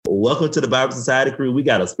Welcome to the Vibrant Society crew. We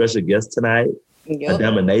got a special guest tonight, a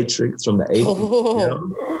dominatrix from the 80s.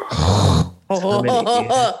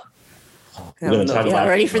 We're going to talk about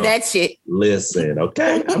ready for that shit. Listen,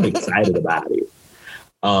 okay? I'm excited about it.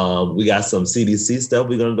 We got some CDC stuff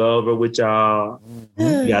we're going to go over with y'all.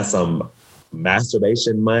 We got some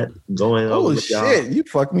masturbation month going on with y'all. Oh, shit. You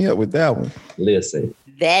fucked me up with that one. Listen.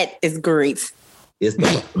 That is great. It's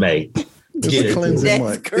the May. It's a cleansing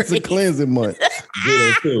month. Great. It's a cleansing month.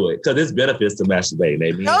 Get into it. Because there's benefits to masturbating,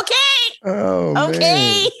 Amy. Okay. Oh,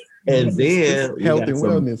 okay. Man. And then we got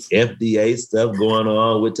some FDA stuff going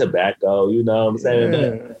on with tobacco. You know what I'm saying? Yeah.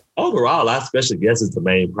 But overall, our special guest is the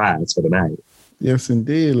main prize for the night. Yes,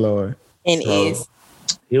 indeed, Lord. And so,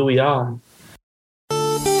 here we are.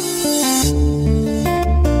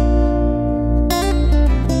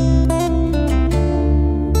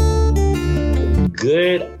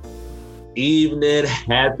 Good evening,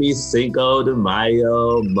 happy Cinco de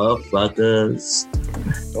Mayo, motherfuckers.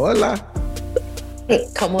 Hola.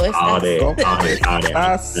 Come on, all that.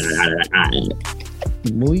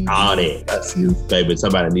 Baby,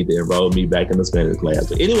 somebody need to enroll me back in the Spanish class.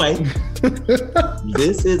 But anyway,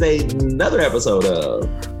 this is another episode of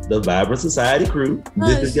the Vibrant Society crew.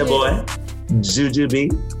 This is your boy, Juju B.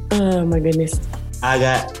 Oh my goodness. I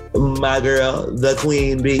got my girl, the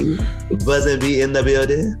Queen B, Buzzin' B in the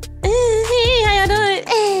building. Hey, how y'all doing?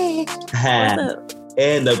 Hey. Hi. What's up?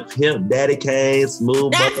 And the Pimp Daddy Kane,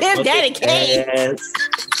 smooth. That Pimp Daddy Kane.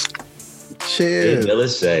 Cheers. In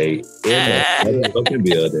Shade in the fucking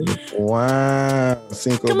building. Wow.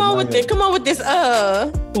 Come on with this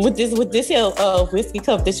whiskey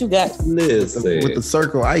cup that you got. Listen. With the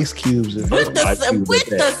circle ice cubes. With the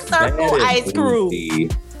circle ice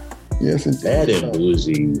cube. Yes, indeed. Bad and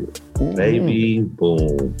bougie. Baby,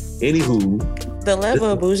 boom. Anywho. The level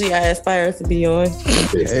of bougie I aspire to be on.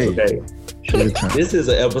 Okay. This is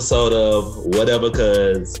an episode of whatever,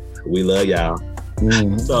 cause we love y'all.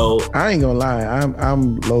 Mm-hmm. So I ain't gonna lie,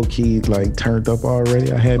 I'm low key like turned up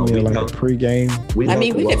already. I had me like a pregame. We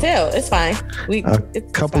can tell. It's fine.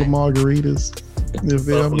 It's couple of margaritas. You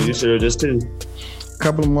feel me? You sure just two?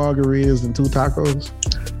 Couple of margaritas and 2 tacos.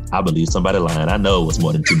 I believe somebody lying. I know it was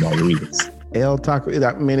more than 2 margaritas. El Taco.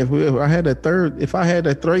 I mean, if I had that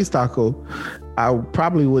third taco, I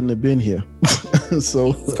probably wouldn't have been here. So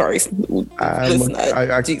I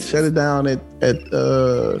shut it down at 2.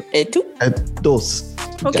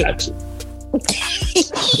 Okay.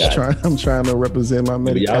 Gotcha. I'm trying to represent my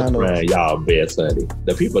Americano. Y'all best, honey.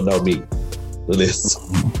 The people know me.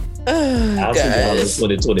 Listen. I'll see y'all in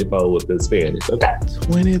 2024 with the Spanish. Okay.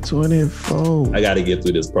 2024. I got to get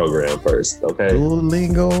through this program first. Okay.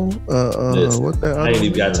 Duolingo. What the? I ain't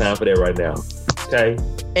even got time for that right now. Okay.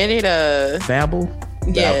 And it Babbel.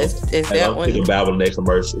 Yes, it's that one. People Babbel in their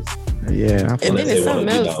commercials. Yeah. And then it's something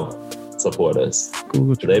else. Support us.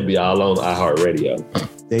 They be all on iHeartRadio.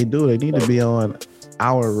 They do. They need to be on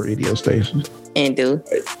our radio station. And do.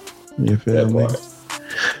 Right. You feel me?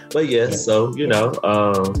 But yes, so I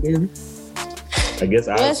guess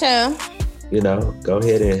go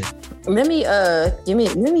ahead and let me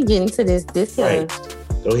get into this right.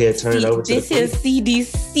 Go ahead, turn it over to this here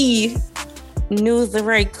CDC news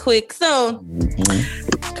right quick. So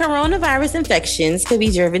coronavirus infections could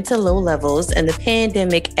be driven to low levels and the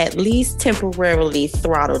pandemic at least temporarily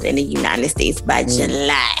throttled in the United States by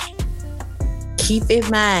July. Keep in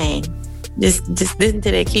mind. Just listen to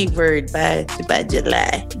that key word by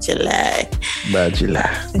July.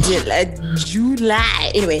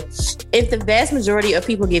 Anyway, if the vast majority of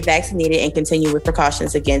people get vaccinated and continue with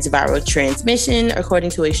precautions against viral transmission, according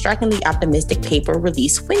to a strikingly optimistic paper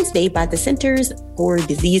released Wednesday by the Centers for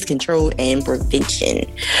Disease Control and Prevention.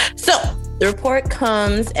 So, the report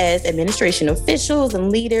comes as administration officials and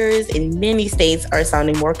leaders in many states are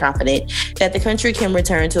sounding more confident that the country can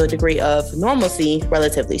return to a degree of normalcy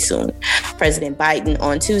relatively soon. President Biden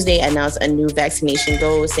on Tuesday announced a new vaccination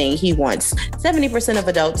goal, saying he wants 70% of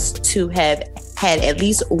adults to have had at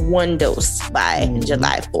least 1 dose by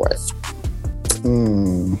July 4th.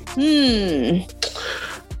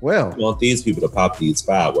 Well, you want these people to pop these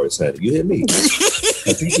fireworks, honey. You hear me?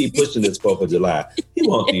 If you keep pushing this 4th of July, he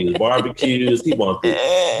wants these barbecues. He wants these,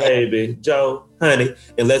 baby, Joe, honey,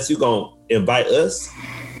 unless you're going to invite us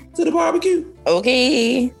to the barbecue.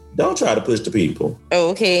 Okay. Don't try to push the people.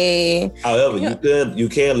 Okay. However, you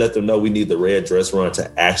can let them know we need the red dress run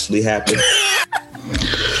to actually happen.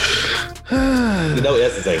 You know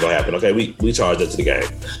Essence ain't gonna happen, okay? We charge that to the game.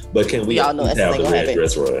 But can we have the red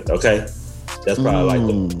dress run, okay? That's probably like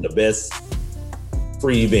the best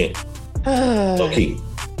free event. Okay.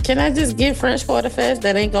 Can I just get French Quarter Fest?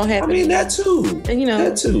 That ain't gonna happen. I mean, that too. And,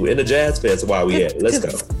 that too. And the Jazz Fest while we at it. Let's go.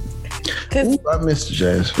 Because I missed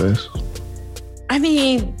Jazz Fest. I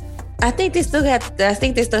mean, I think they still have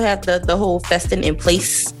the whole festin in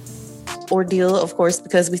place ordeal, of course,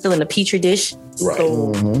 because we still in the petri dish. Right.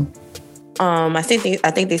 So, I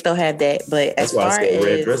think they still have that, but that's why I said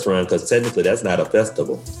Red Dress Run, because technically that's not a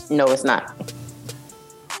festival. No, it's not.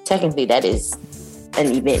 Technically, that is an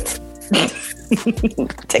event.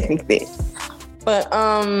 Technically, but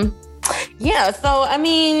yeah. So I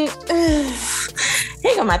mean,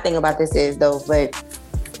 here's what my thing about this is though. But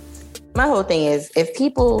my whole thing is, if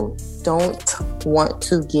people don't want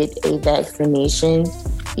to get a vaccination,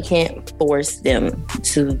 you can't force them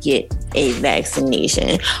to get a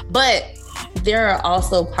vaccination. But there are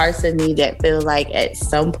also parts of me that feel like at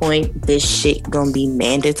some point this shit gonna be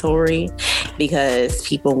mandatory because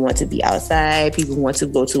people want to be outside, people want to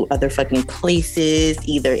go to other fucking places,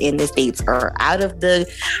 either in the States or out of the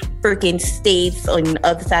freaking States, on the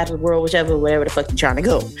other side of the world, wherever the fuck you're trying to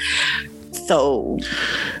go. So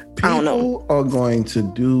people I don't know. Are going to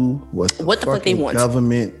do what the fuck they want.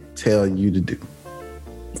 Government tell you to do.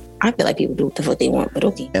 I feel like people do what the fuck they want, but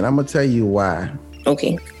okay. And I'm gonna tell you why.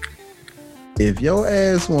 Okay. If your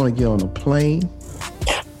ass want to get on a plane,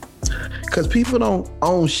 because people don't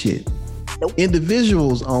own shit. Nope.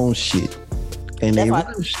 Individuals own shit. And that's they why,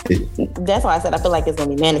 run shit. That's why I said I feel like it's going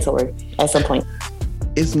to be mandatory at some point.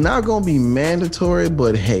 It's not going to be mandatory,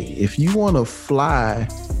 but hey, if you want to fly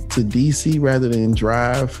to DC rather than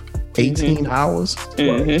drive 18 hours,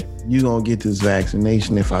 you're going to get this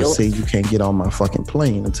vaccination if I say you can't get on my fucking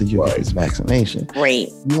plane until you get this vaccination. Right.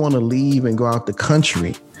 You want to leave and go out the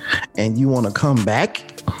country and you want to come back,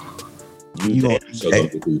 you going to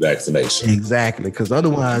get the vaccination. Exactly, because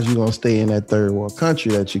otherwise you're going to stay in that third world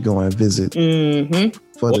country that you go and visit. You ain't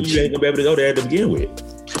going to be able to go there to begin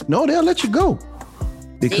with. No, they'll let you go.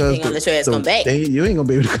 Because you ain't going to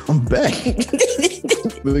be able to come back.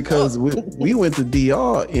 Because we went to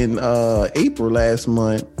DR in April last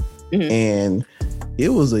month, and it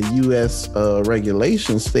was a U.S.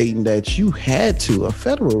 regulation stating that you had to, a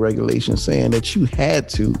federal regulation saying that you had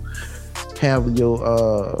to have your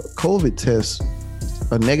COVID test,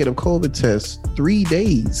 a negative COVID test, 3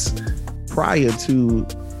 days prior to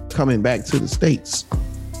coming back to the States.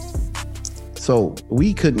 So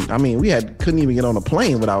we couldn't even get on a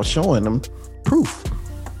plane without showing them proof.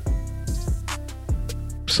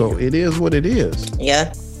 So it is what it is.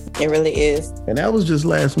 Yeah, it really is. And that was just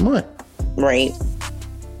last month. Right.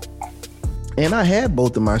 And I had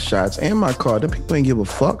both of my shots and my card. The people didn't give a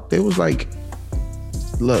fuck. They was like,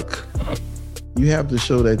 look, you have to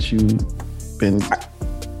show that you've been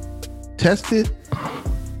tested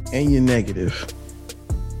and you're negative.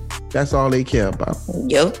 That's all they care about.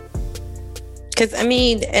 Yep. Because, I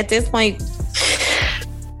mean, at this point,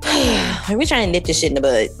 we're trying to nip this shit in the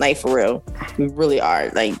bud. Like, for real. We really are.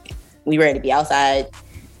 Like, we ready to be outside.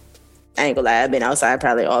 I ain't gonna lie, I've been outside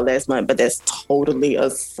probably all last month, but that's totally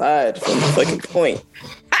aside from the fucking point.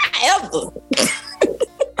 However,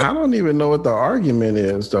 I don't even know what the argument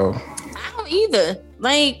is, though. I don't either.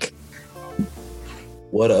 Like,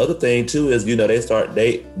 well, the other thing too is, you know, the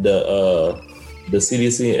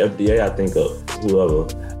CDC and FDA, I think, whoever,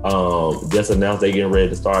 just announced they getting ready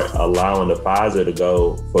to start allowing the Pfizer to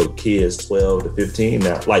go for kids 12 to 15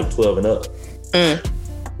 now, like 12 and up.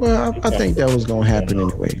 Well, I think that was going to happen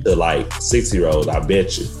anyway. To like 6-year-olds, I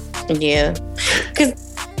bet you. Yeah.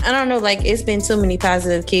 Because, I don't know, like, it's been so many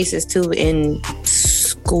positive cases, too, in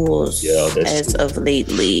schools as of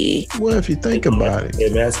lately. Well, if you think about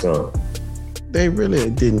it, mask on. They really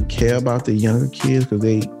didn't care about the younger kids because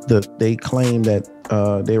they claimed that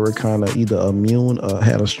they were kind of either immune or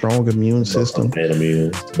had a strong immune system.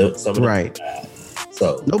 Right.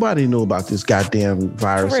 So nobody knew about this goddamn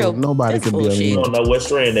virus. So nobody could be immune. You don't know what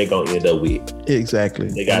strand they're gonna end up with. Exactly.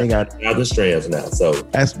 They got other strands now. So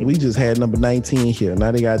we just had number 19 here.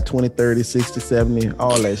 Now they got 20, 30, 60, 70,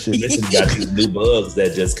 all that shit. Listen, got these new bugs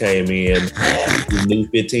that just came in. These new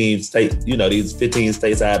 15 states, you know, these 15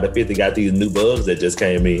 states out of the 50 got these new bugs that just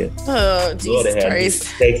came in. Oh, Jesus Christ.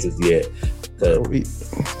 Texas yet.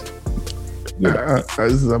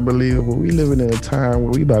 This is unbelievable. We living in a time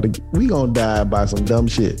where we gonna die by some dumb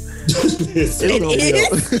shit.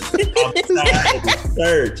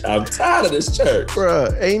 I'm tired of this church.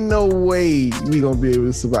 Bruh, ain't no way we gonna be able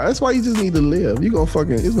to survive. That's why you just need to live. You gonna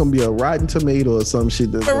it's gonna be a rotten tomato or some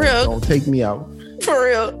shit that's gonna take me out. For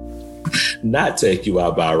real. Not take you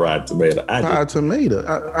out by a rotten tomato. A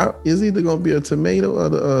tomato. It's either gonna be a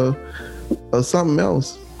tomato or something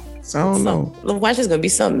else. I don't know. Watch, it's gonna be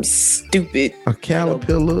something stupid. A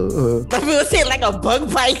caterpillar. I'm gonna say like a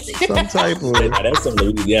bug bite. Some type of. That's some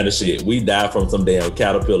Louisiana shit. We die from some damn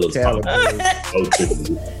caterpillars.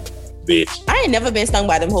 Bitch bitch. I ain't never been stung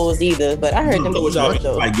by them hoes either, but I heard them. What y'all mean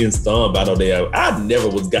by getting stung by no damn? I never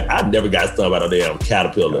got stung by no damn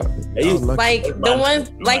caterpillar. Like the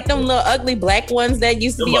ones, like them little ugly black ones that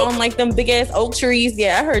used to be on like them big ass oak trees.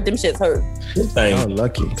 Yeah, I heard them shits hurt. Oh,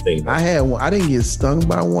 lucky. I had one. I didn't get stung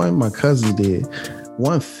by one. My cousin did.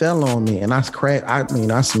 One fell on me and I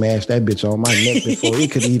smashed that bitch on my neck before it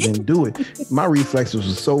could even do it. My reflexes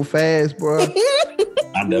was so fast, bro.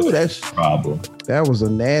 I never had a problem. That was a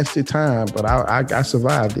nasty time, but I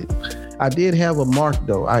survived it. I did have a mark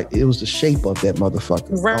though. It was the shape of that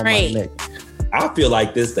motherfucker on my neck. I feel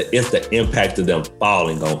like it's the impact of them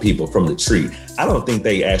falling on people from the tree. I don't think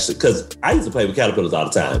they actually, because I used to play with caterpillars all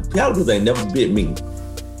the time. Caterpillars ain't never bit me.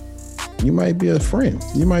 You might be a friend.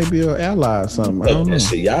 You might be an ally or something. I don't know.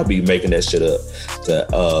 Shit, y'all be making that shit up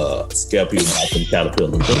to scare people about them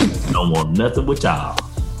caterpillars. They don't want nothing with y'all.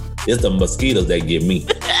 It's the mosquitoes that get me.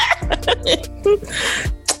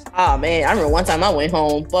 Oh man, I remember one time I went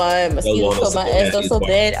home, but mosquitoes put my ass up so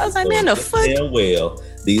bad. I was like, man, the fuck. Damn well,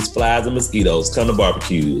 these flies and mosquitoes come to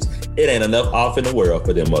barbecues. It ain't enough off in the world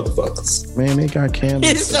for them motherfuckers. Man, they got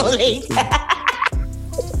cameras. So late.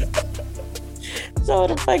 So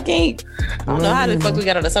the fuck ain't. I don't know how the fuck we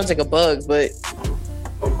got on the subject of bugs, but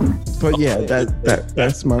yeah,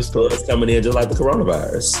 that's my story. It's coming in just like the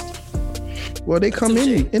coronavirus. Well, they come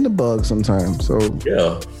in the bugs sometimes. So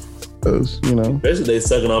yeah, especially they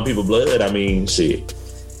sucking on people's blood. I mean, shit.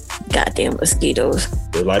 Goddamn mosquitoes.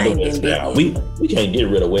 They're like the West now. We can't get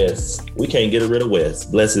rid of West. We can't get rid of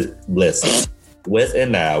West. Bless it. West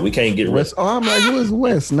and now we can't get rid. Oh, I'm like, who is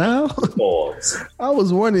West now? I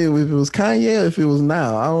was wondering if it was Kanye or if it was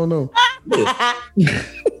now. I don't know.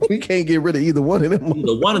 We can't get rid of either one of them.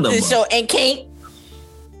 Either one of them. So and can't.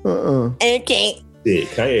 And can't. Yeah,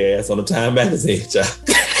 Kanye ass on the Time magazine, child.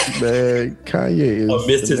 Man, Kanye is. I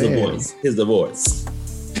missed his divorce.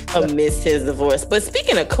 I missed his divorce. But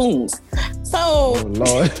speaking of coons, so oh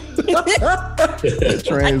Lord,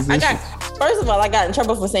 transition. First of all, I got in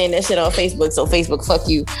trouble for saying that shit on Facebook. So Facebook, fuck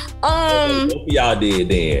you. Both of y'all did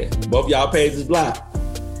then. Both y'all pages blocked.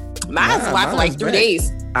 Mine's blocked for like 3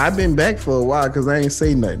 days. I've been back for a while because I ain't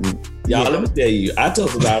say nothing. Y'all, let me tell you, I told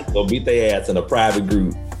somebody to go beat their ass in a private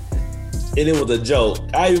group. And it was a joke.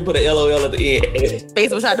 I even put an LOL at the end.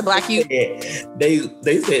 Facebook tried to block you.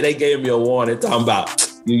 They said they gave me a warning talking about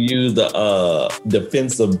you use the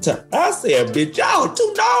defensive time. I said, bitch, y'all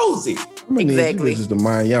too nosy. Exactly. This is to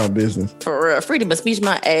mind y'all business. For real. Freedom of speech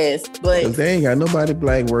my ass. But they ain't got nobody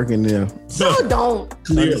black working there. So don't.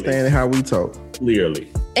 Clearly. Understanding how we talk. Clearly.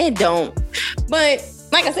 And don't. But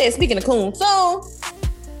like I said, speaking of coon, so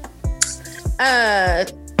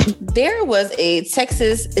there was a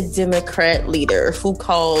Texas Democrat leader who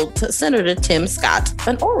called Senator Tim Scott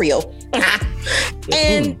an Oreo.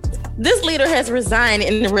 And this leader has resigned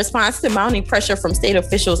in response to mounting pressure from state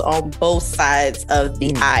officials on both sides of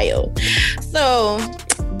the aisle. So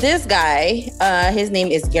this guy, his name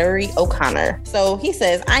is Gary O'Connor. So he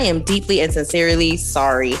says, I am deeply and sincerely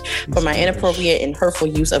sorry for my inappropriate and hurtful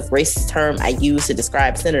use of racist term I used to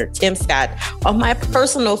describe Senator Tim Scott on my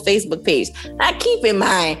personal Facebook page. Now keep in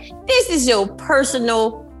mind, this is your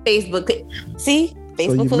personal Facebook page. See?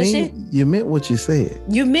 Facebook full of shit. You meant what you said.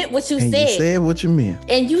 You meant what you said. You said what you meant.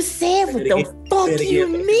 And you said what the fuck you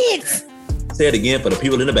meant. Say it again for the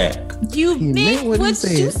people in the back. You meant what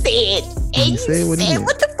you said. And you said what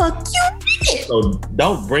the fuck you meant. So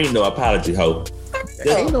don't bring no apology, ho.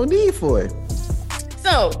 There ain't no need for it.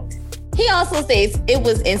 So he also states it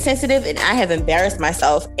was insensitive and I have embarrassed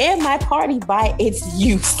myself and my party by its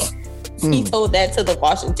use. He told that to the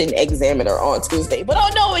Washington Examiner on Tuesday. But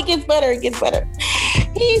oh no, it gets better. It gets better.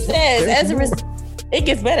 He says, it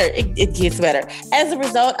gets better. It gets better. As a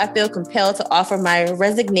result, I feel compelled to offer my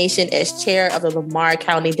resignation as chair of the Lamar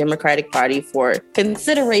County Democratic Party for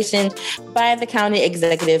consideration by the County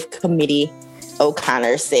Executive Committee,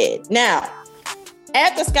 O'Connor said. Now,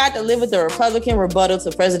 after Scott delivered the Republican rebuttal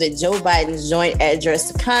to President Joe Biden's joint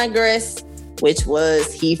address to Congress, which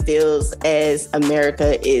was, he feels as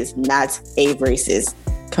America is not a racist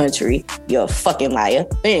country. You're a fucking liar.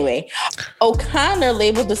 Anyway, O'Connor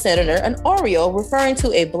labeled the senator an Oreo, referring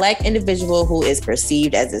to a black individual who is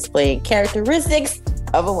perceived as displaying characteristics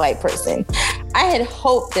of a white person. I had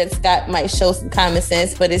hoped that Scott might show some common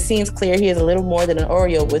sense, but it seems clear he is a little more than an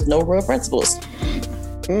Oreo with no real principles.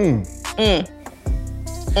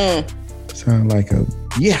 Sound like a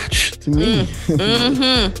yatch to me.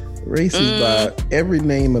 Racist by every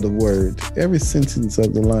name of the word, every sentence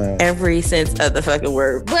of the line. Every sense of the fucking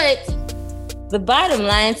word. But the bottom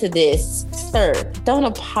line to this, sir, don't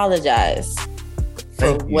apologize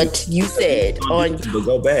for what you said. But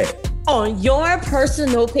go back. on your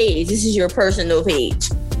personal page. This is your personal page.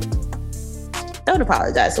 Don't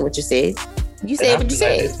apologize for what you said. You said what you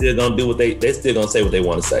said. They still gonna do what they still gonna say what they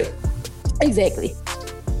want to say. Exactly.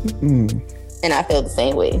 And I feel the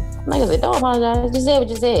same way. Like I said, don't apologize. Just say what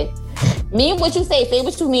you said. Mean what you say. Say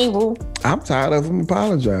what you mean, boo. I'm tired of them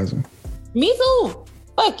apologizing. Me too.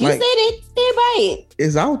 Fuck, you said it. Stand by it.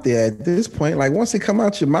 It's out there at this point. Like, once it come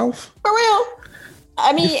out your mouth. For real.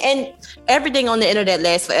 I mean, and everything on the internet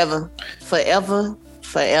lasts forever.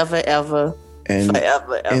 Forever, ever. And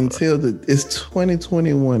forever. Until it's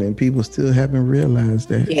 2021 and people still haven't realized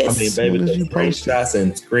that. Yes. I mean, baby, the screenshots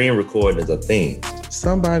and screen recording is a thing.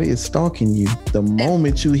 Somebody is stalking you the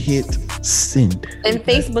moment you hit send. And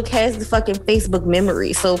Facebook has the fucking Facebook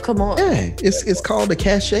memory. So come on. Yeah, it's called the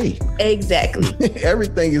cache. Exactly.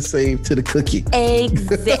 Everything is saved to the cookie.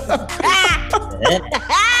 Exactly.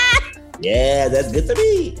 Yeah, that's good to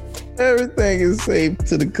me. Everything is saved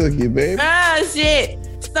to the cookie, baby. Ah, shit.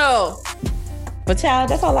 So, but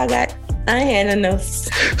child, that's all I got. I ain't had enough.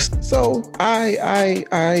 So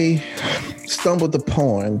I stumbled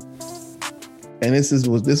upon, and this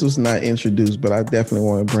was not introduced, but I definitely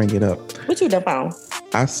want to bring it up. What you done found?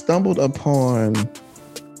 I stumbled upon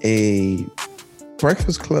a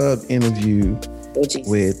Breakfast Club interview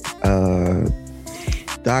with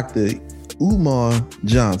Dr. Umar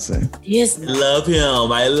Johnson. Yes. Love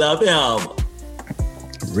him. I love him.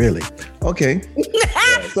 Really? Okay.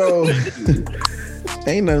 So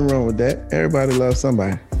ain't nothing wrong with that. Everybody loves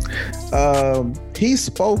somebody. He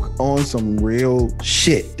spoke on some real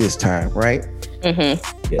shit this time, right?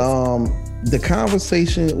 Mm-hmm. Yes. The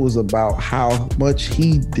conversation was about how much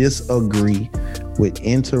he disagreed with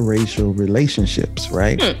interracial relationships,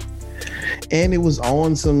 right? And it was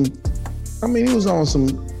on some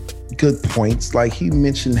good points. Like, he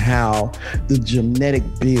mentioned how the genetic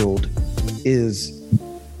build is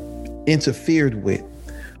interfered with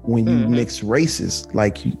when you mix races.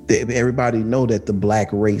 Like, everybody know that the black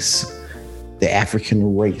race, the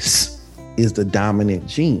African race, is the dominant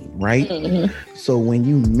gene, right? So when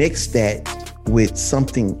you mix that with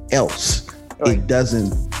something else, it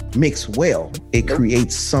doesn't mix well. It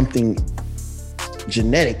creates something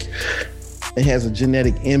genetic. It has a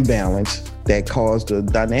genetic imbalance that caused the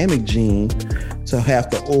dynamic gene to have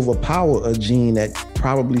to overpower a gene that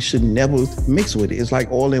probably should never mix with it. It's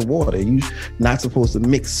like oil and water. You're not supposed to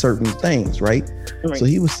mix certain things, right? So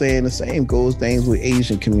he was saying the same goes things with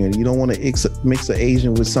Asian community. You don't want to mix an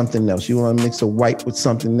Asian with something else. You want to mix a white with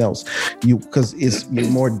something else. Because you're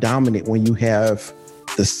more dominant when you have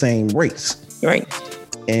the same race. Right.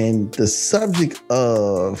 And the subject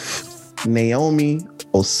of Naomi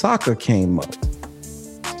Osaka came up.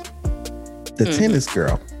 The tennis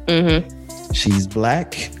girl. She's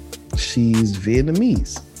black. She's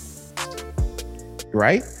Vietnamese.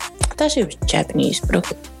 Right? I thought she was Japanese, but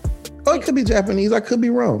okay. Oh, it could be Japanese. I could be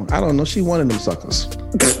wrong. I don't know. She one of them suckers.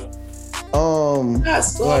 But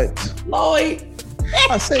Lloyd.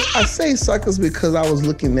 I say suckers because I was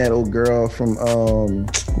looking at old girl from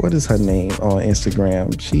what is her name on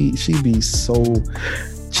Instagram? She be so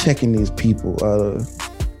checking these people.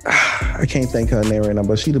 I can't think her name right now,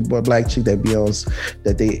 but she the black chick that be on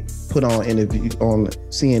that they put on interview on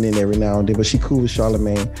CNN every now and then. But she cool with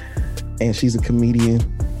Charlamagne, and she's a comedian.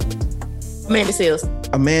 Amanda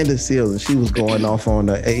Seales, and she was going off on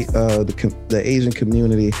the Asian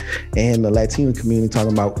community and the Latino community,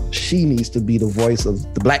 talking about she needs to be the voice of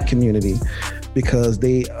the black community because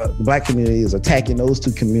the black community is attacking those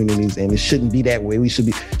two communities, and it shouldn't be that way. We should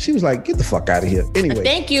be. She was like, "Get the fuck out of here." Anyway,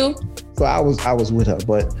 thank you. So I was with her,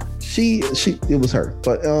 but it was her.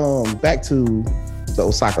 But back to the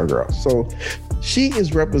Osaka girl. So she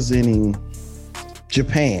is representing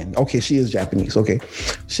Japan. Okay, she is Japanese. Okay,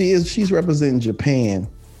 she's representing Japan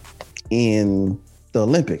in the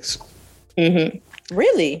Olympics.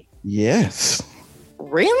 Really? Yes.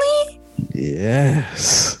 Really?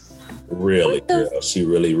 Yes. Really, girl. She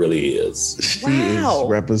really, really is. She is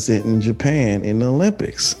representing Japan in the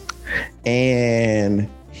Olympics. And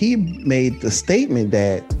he made the statement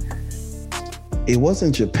that it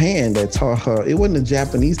wasn't Japan that taught her, it wasn't the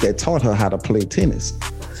Japanese that taught her how to play tennis.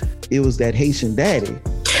 It was that Haitian daddy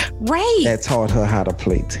that taught her how to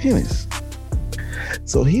play tennis.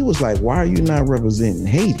 So he was like, why are you not representing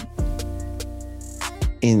Haiti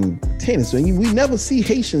in tennis? We never see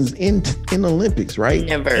Haitians in Olympics, right?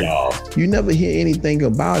 Never. No. You never hear anything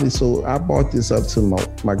about it. So I brought this up to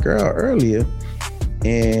my girl earlier,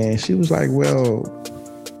 and she was like, well,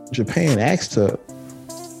 Japan asked her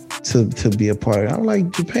to be a part of it. I'm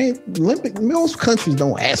like, Japan, Olympic, most countries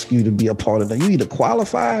don't ask you to be a part of that. You either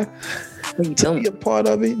qualify to be a part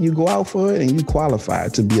of it, you go out for it and you qualify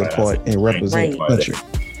to be a part and represent the country.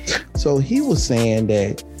 So he was saying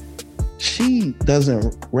that she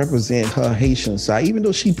doesn't represent her Haitian side, even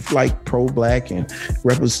though she like pro-black and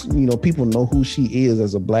people know who she is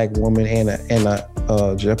as a black woman and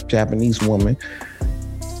a Japanese woman.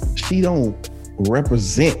 She don't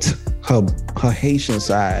represent her Haitian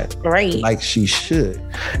side like she should,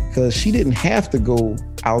 because she didn't have to go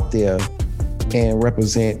out there and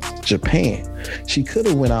represent Japan. She could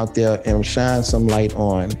have went out there and shined some light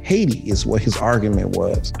on Haiti, is what his argument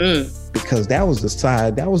was. Because that was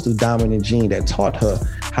the dominant gene that taught her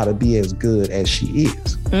how to be as good as she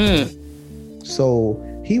is. So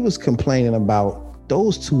he was complaining about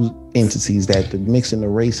those two entities, that the mixing the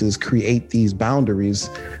races create these boundaries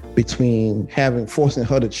between forcing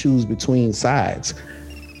her to choose between sides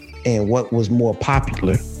and what was more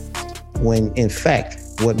popular, when in fact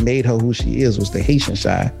what made her who she is was the Haitian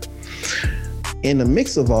side. In the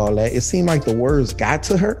mix of all that, it seemed like the words got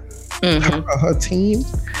to her, her team,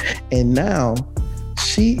 and now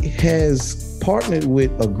she has partnered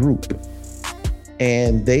with a group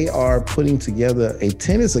and they are putting together a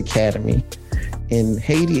tennis academy in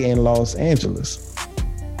Haiti and Los Angeles.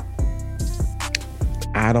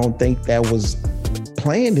 I don't think that was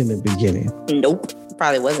planned in the beginning. Nope,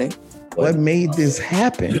 probably wasn't. What made this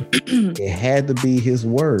happen? It had to be his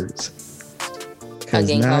words.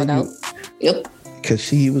 Getting called out. Yep. Because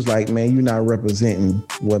she was like, man, you're not representing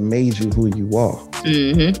what made you who you are.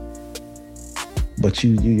 But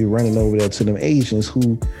you're running over there to them Asians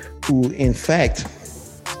who in fact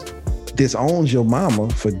disowns your mama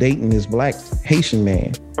for dating this black Haitian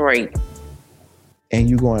man. Right. And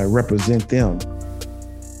you're going to represent them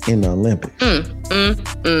in the Olympics.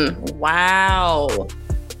 Wow.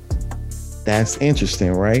 That's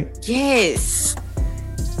interesting, right? Yes.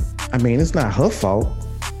 I mean, it's not her fault.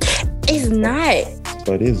 It's not.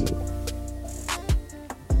 But is it?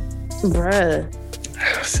 Bruh.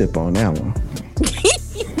 Sip on that one.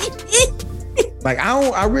 Like,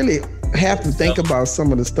 I really have to think about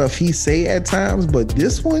some of the stuff he say at times, but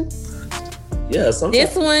this one? Yeah,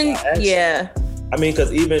 sometimes. This one, yeah. I mean,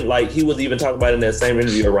 because even like he was even talking about in that same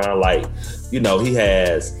interview around like, he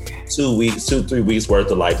has 3 weeks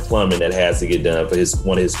worth of like plumbing that has to get done for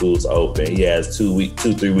one of his schools to open. He has 3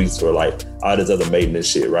 weeks for like all this other maintenance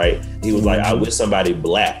shit, right? He was like, I wish somebody a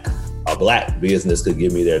black business could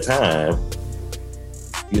give me their time,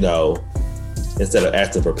 instead of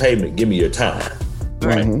asking for payment, give me your time,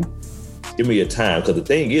 right? Give me your time, because the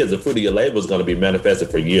thing is, the fruit of your labor is going to be manifested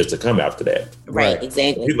for years to come after that. Right,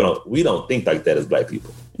 exactly. We don't think like that as black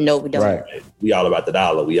people. No, we don't. Right? We all about the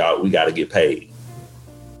dollar. We got to get paid.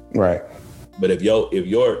 Right. But if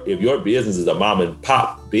your business is a mom and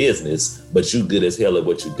pop business, but you good as hell at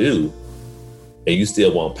what you do, and you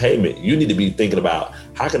still want payment, you need to be thinking about,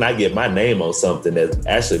 how can I get my name on something that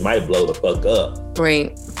actually might blow the fuck up?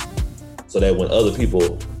 Right. So that when other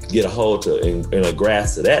people get a hold to and a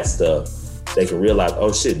grasp to that stuff, they can realize,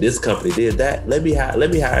 oh shit, this company did that. Let me hire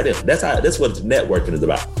them. That's what networking is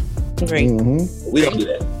about. Right. We don't do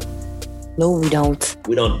that. No, we don't.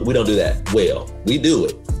 We don't do that well. We do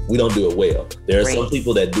it. We don't do it well. There are some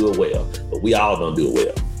people that do it well, but we all don't do it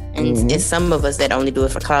well. And it's some of us that only do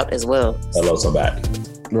it for clout as well. Hello, somebody.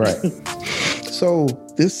 Right. So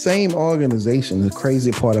this same organization, the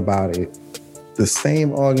crazy part about it, the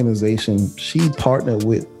same organization, she partnered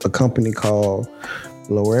with a company called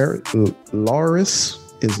Laura Us,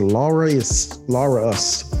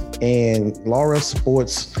 and Laura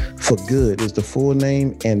Sports for Good is the full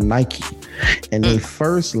name, and Nike. And they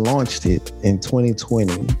first launched it in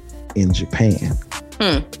 2020 in Japan.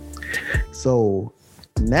 So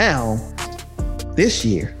now, this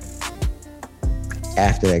year,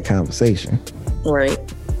 after that conversation, right?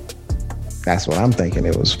 That's what I'm thinking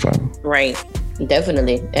it was from. Right.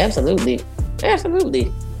 Definitely. Absolutely.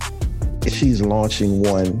 She's launching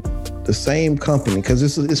one, the same company, because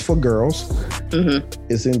it's for girls.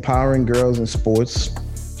 It's empowering girls in sports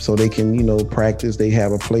so they can, practice. They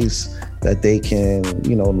have a place that they can,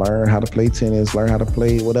 learn how to play tennis, learn how to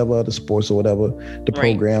play whatever other sports or whatever the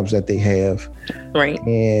programs that they have. Right.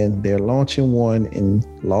 And they're launching one in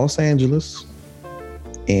Los Angeles,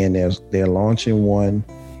 and they're launching one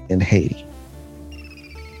in Haiti.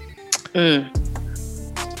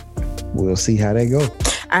 We'll see how they go.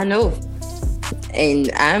 I know.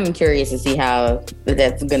 And I'm curious to see how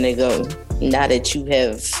that's going to go now that you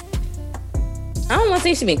have... I don't want to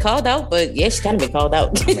say she's been called out, but yeah, she's kind of been called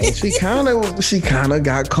out. I mean, she kind of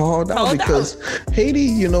got called out because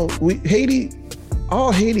Haiti,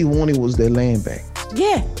 all Haiti wanted was their land back.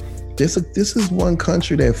 Yeah. This is one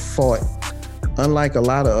country that fought unlike a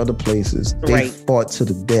lot of other places, they fought to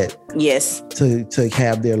the death. Yes. To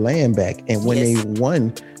have their land back. And when Yes. they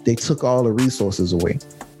won, they took all the resources away.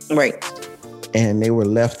 Right. And they were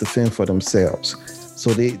left to fend for themselves.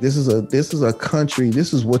 So this is a country.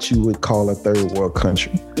 This is what you would call a third world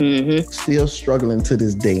country. Mm-hmm. Still struggling to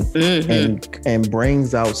this day, and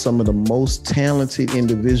brings out some of the most talented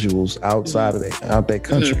individuals outside of that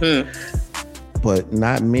country. Mm-hmm. But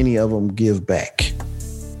not many of them give back.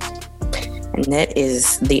 And that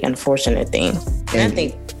is the unfortunate thing. And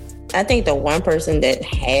I think the one person that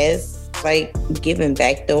has like given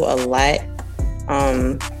back though a lot,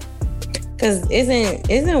 because isn't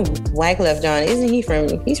Wyclef Jean,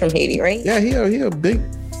 he's from Haiti, right? Yeah, he a big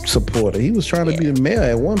supporter. He was trying to be the mayor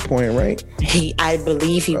at one point, right? I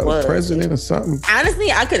believe he was president or something.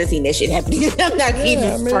 Honestly, I could have seen that shit happening. I'm not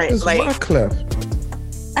keeping front. It's Like Wyclef.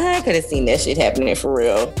 I could have seen that shit happening for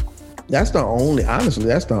real. That's the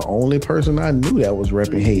only person I knew that was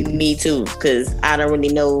repping Haiti. Me too, because I don't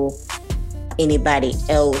really know anybody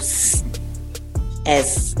else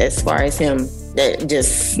as far as him that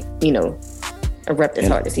just, repped as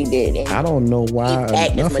hard as he did. And I don't know why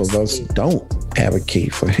enough of us don't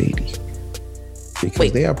advocate for Haiti.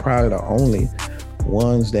 Because they are probably the only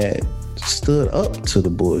ones that stood up to the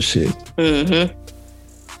bullshit and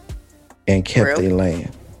kept their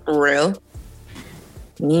land. Real.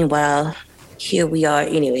 Meanwhile, here we are.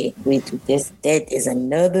 Anyway, that is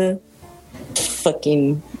another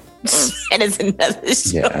fucking. That is another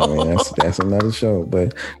show. Yeah, I mean that's another show.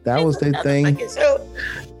 But that was their thing.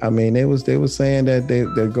 I mean, they were saying that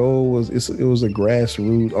their goal was it was a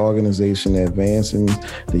grassroots organization advancing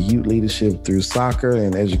the youth leadership through soccer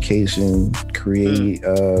and education, create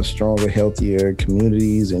stronger, healthier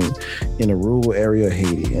communities in a rural area of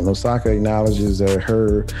Haiti. And Osaka acknowledges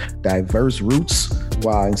her diverse roots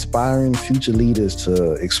while inspiring future leaders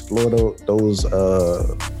to explore those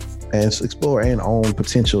and explore and own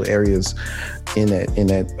potential areas in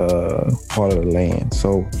that part of the land.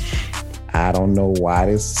 So I don't know why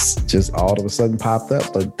this just all of a sudden popped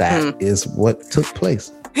up, but that is what took place.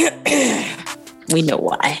 We know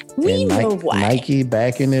why. We know why. Nike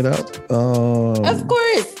backing it up. Of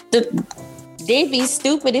course. They'd be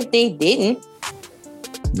stupid if they didn't.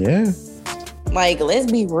 Yeah. Like, let's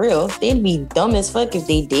be real. They'd be dumb as fuck if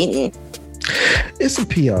they didn't. It's a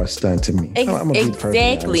PR stunt to me. I'm gonna be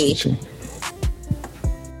perfectly honest with you.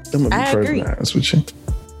 I'm gonna be perfectly honest with you.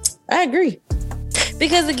 I agree.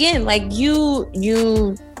 Because again, like you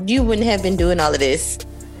wouldn't have been doing all of this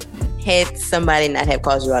had somebody not have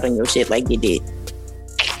called you out on your shit like you did.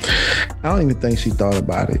 I don't even think she thought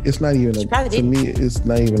about it. It's not even to me. It's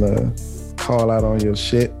not even a call out on your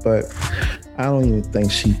shit. But I don't even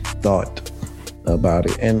think she thought about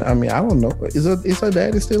it. And I mean, I don't know. Is her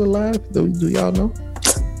daddy still alive? Do y'all know?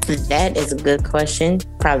 That is a good question.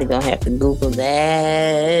 Probably gonna have to Google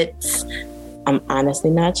that. I'm honestly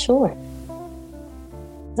not sure.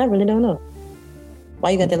 I really don't know.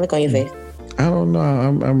 Why you got that look on your face? I don't know.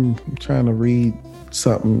 I'm trying to read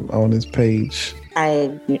something on this page.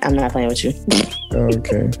 I'm not playing with you.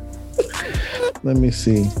 Okay. Let me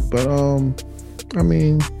see. But I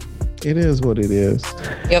mean, it is what it is.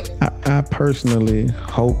 Yep. I personally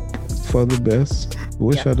hope for the best.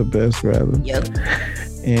 Wish her the best, rather. Yep.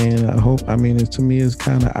 And I hope. I mean, to me, it's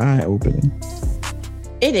kind of eye opening.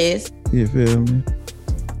 It is. You feel me?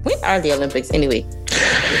 When are the Olympics anyway?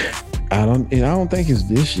 I don't think it's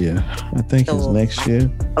this year. I think it's next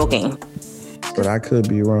year. Okay. But I could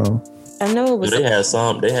be wrong. I know it was. They had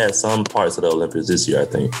some parts of the Olympics this year, I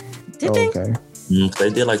think. Did they? Okay. They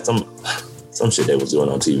did like some shit they was doing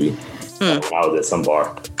on TV. When I was at some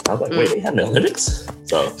bar. I was like, wait, they have the Olympics?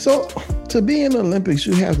 So to be in the Olympics,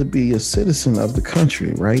 you have to be a citizen of the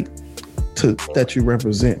country, right? That you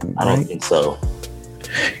represent. I don't think so.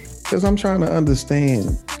 Because I'm trying to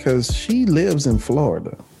understand. Because she lives in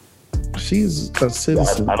Florida. She's a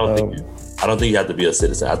citizen. I don't think you have to be a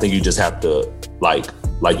citizen. I think you just have to like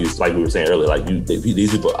we were saying earlier.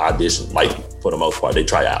 These people audition. Like for the most part, they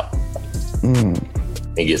try out and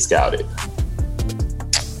get scouted.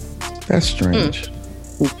 That's strange.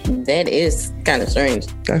 That is kind of strange.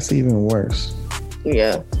 That's even worse.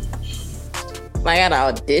 Yeah. Like I got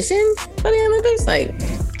to audition for the Olympics, like.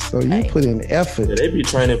 So you put in effort. Yeah, they be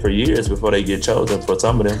training for years before they get chosen for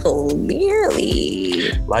some of them.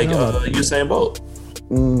 Clearly. Like Usain Bolt.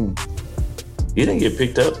 He didn't get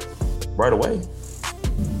picked up right away.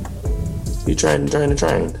 He trained.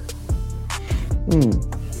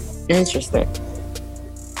 Interesting.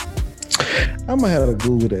 I'm gonna have to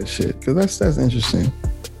Google that shit because that's interesting.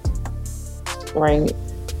 Right.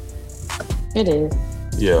 It is.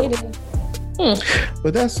 Yeah. It is.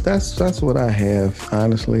 But that's what I have,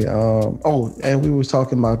 honestly. And we were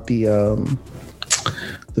talking about the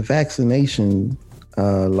vaccination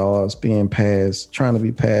laws being trying to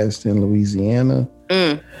be passed in Louisiana,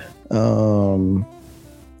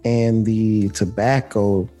 and the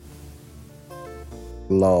tobacco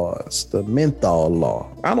laws, the menthol law.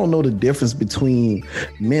 I don't know the difference between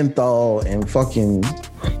menthol and fucking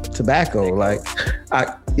tobacco. Like,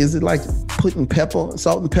 is it like putting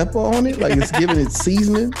salt and pepper on it? Like it's giving it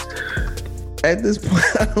seasoning? At this point,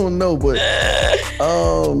 I don't know, but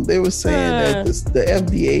they were saying that the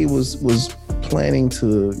FDA was planning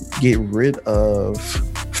to get rid of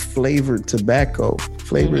flavored tobacco,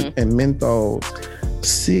 and menthol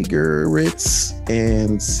cigarettes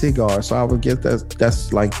and cigars. So I would guess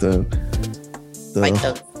that's like the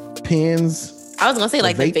pens. I was gonna say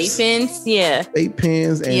like the vape pens, vape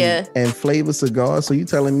pens and flavor cigars. So you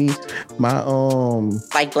telling me my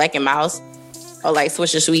like Black and Mouse or like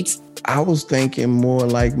Swisher Sweets? I was thinking more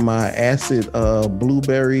like my acid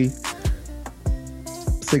blueberry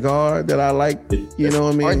cigar that I like. You know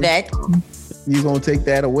what I mean? Or that. You gonna take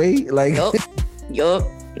that away? Like, yup.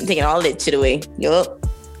 I'm taking all that shit away. Yup.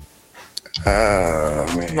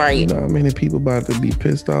 Man. Right. You know how many people about to be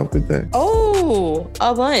pissed off with that? Oh,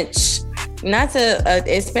 a bunch. Not to,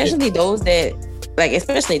 especially those that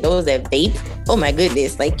vape. Oh my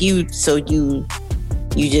goodness. Like you just,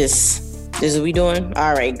 this is what we doing?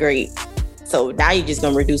 All right, great. So now you're just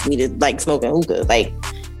gonna reduce me to like smoking hookah. Like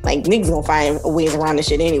niggas gonna find ways around this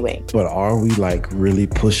shit anyway. But are we like really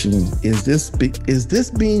pushing? Is this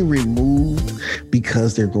being removed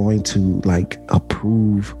because they're going to like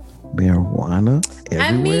approve marijuana everywhere?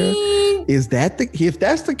 I mean, if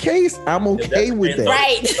that's the case, I'm okay with that.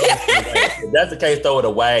 Right. If that's the case, throw it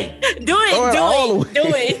away. Do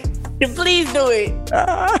it. Please do it.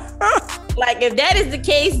 Like if that is the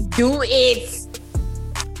case, do it.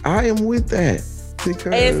 I am with that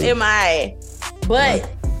because ASMI. But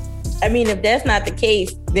I mean, if that's not the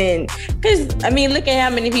case, then because I mean, look at how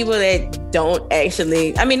many people that don't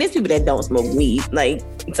actually. I mean, there's people that don't smoke weed. Like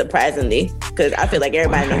surprisingly, because I feel like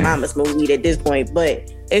everybody and their mama smoke weed at this point.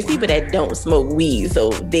 But there's people that don't smoke weed, so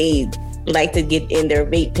they like to get in their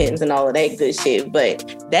vape pens and all of that good shit.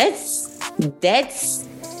 But that's.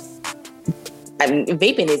 I mean,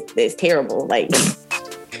 vaping is terrible. Like,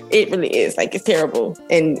 it really is. Like, it's terrible.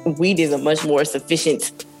 And weed is a much more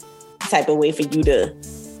sufficient type of way for you to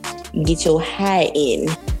get your high in.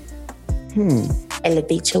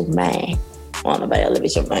 Elevate your mind. I don't know about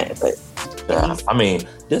elevate your mind, but... I mean,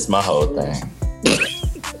 this is my whole thing.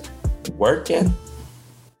 Working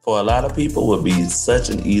for a lot of people would be such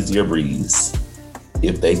an easier breeze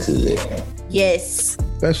if they could. Yes.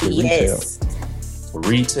 Especially retail.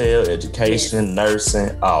 Retail, education,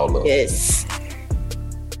 nursing, all of it. Yes.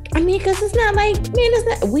 I mean, because it's not like,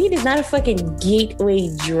 weed is not a fucking gateway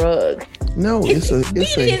drug. No, it's a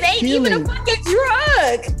ain't even a fucking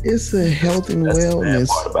drug. It's a health and wellness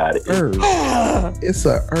herb. It's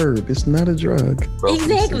a herb. It's not a drug.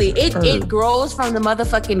 Exactly. It grows from the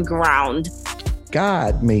motherfucking ground.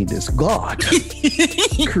 God made this. God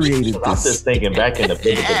created this. I'm just thinking back in the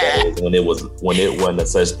biblical days when it wasn't a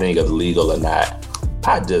such thing as legal or not.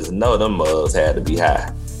 I just know them mugs had to be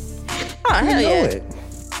high. Oh, hell yeah.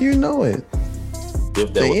 You know it.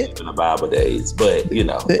 If there was even the Bible days, but you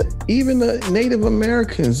know. Even the Native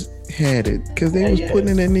Americans had it because they was putting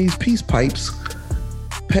it in these peace pipes,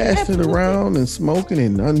 passing it around and smoking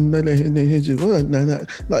and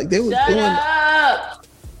like they was doing. Up.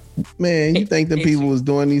 Man, you think the people was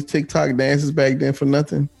doing these TikTok dances back then for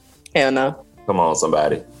nothing? Hell no. Come on,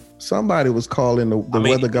 somebody. Somebody was calling the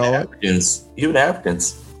weather guard. Even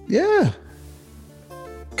Africans. Yeah.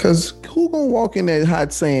 Because who gonna walk in that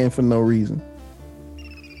hot sand for no reason?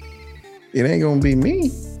 It ain't gonna be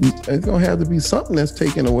me. It's gonna have to be something that's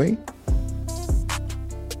taken away.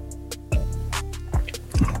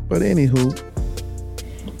 But anywho,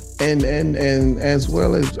 and as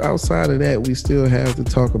well as outside of that, we still have to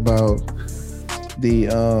talk about the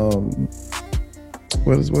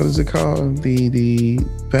what is it called? The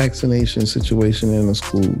vaccination situation in the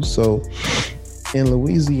schools. So in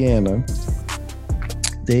Louisiana,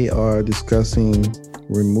 they are discussing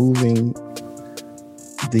removing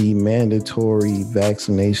the mandatory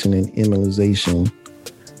vaccination and immunization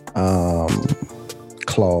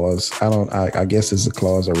clause. I guess it's a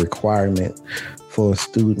clause, a requirement for a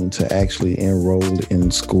student to actually enroll in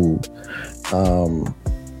school.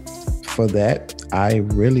 For that, I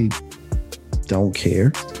really don't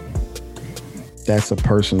care. That's a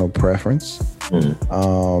personal preference.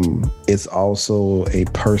 It's also a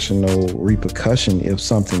personal repercussion if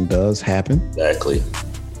something does happen. Exactly.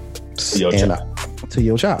 To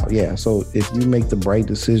your child, yeah. So if you make the bright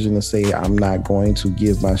decision to say, I'm not going to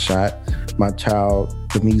give my child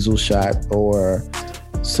the measles shot or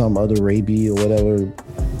some other rabies or whatever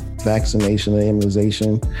vaccination or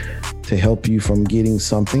immunization to help you from getting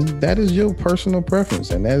something, that is your personal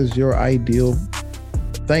preference and that is your ideal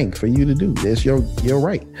thing for you to do. That's your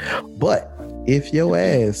right. But if your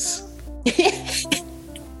ass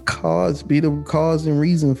be the cause and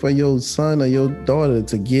reason for your son or your daughter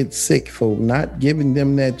to get sick for not giving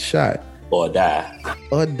them that shot or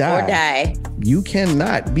die, you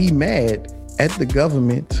cannot be mad at the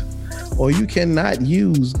government, or you cannot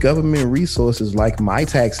use government resources like my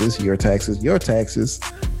taxes, your taxes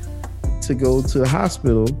to go to the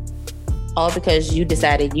hospital, all because you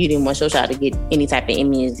decided you didn't want your child to get any type of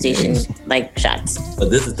immunization like shots.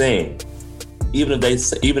 But this is the thing. Even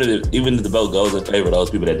if the vote goes in favor of those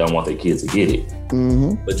people that don't want their kids to get it,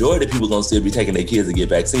 majority of people gonna still be taking their kids to get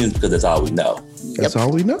vaccines because that's all we know. That's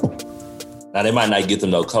all we know. Now they might not get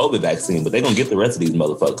them no COVID vaccine, but they're gonna get the rest of these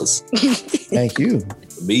motherfuckers. Thank you.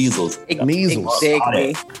 Measles.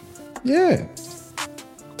 Exactly. Yeah.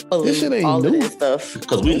 This shit ain't all new. Of this stuff.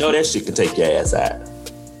 Because we know that shit can take your ass out.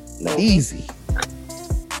 No. Easy.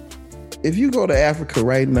 If you go to Africa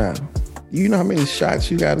right now, you know how many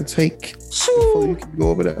shots you got to take before you can go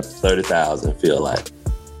over there? 30,000, feel like.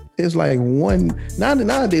 It's like one.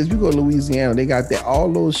 Nowadays, you go to Louisiana, they got that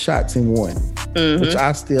all those shots in one. Which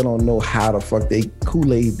I still don't know how the fuck they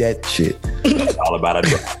Kool-Aid that shit. It's all about a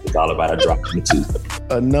drop. It's all about a drop in the tooth.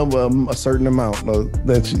 A certain amount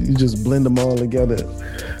that you just blend them all together.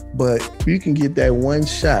 But you can get that one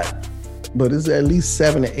shot. But it's at least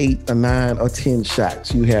 7 or 8 or 9 or 10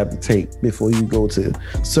 shots you have to take before you go to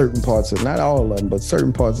certain parts of, not all of them, but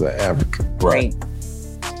certain parts of Africa. Right.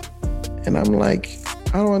 And I'm like,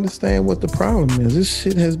 I don't understand what the problem is. This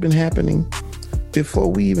shit has been happening before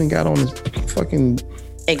we even got on this fucking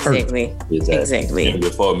Exactly. And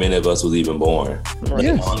before many of us was even born. Right.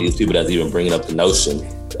 Yes. All these people that's even bringing up the notion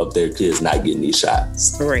of their kids not getting these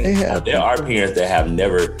shots. Right. There are parents that have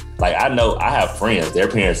never, like I know I have friends, their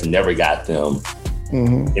parents never got them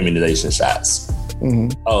immunization shots.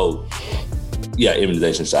 Oh, yeah,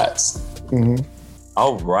 immunization shots.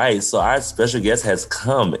 All right, so our special guest has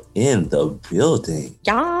come in the building.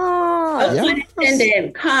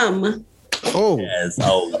 Intended, come. Oh, yes.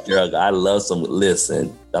 Oh, girl, I love some.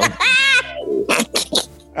 Listen,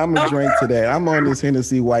 I'm gonna drink today. I'm on this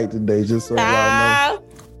Hennessy White today, just so y'all know.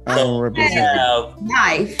 I don't represent.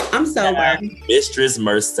 Nice. I'm sober. Mistress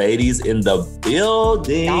Mercedes in the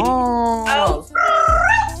building. Oh.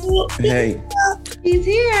 Hey. He's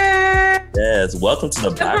here. Yes, welcome to the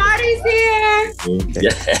The party's here.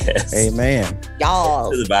 Yes. Amen. Y'all.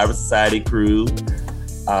 To the Vibrant Society crew.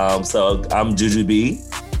 So I'm Juju B.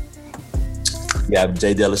 You have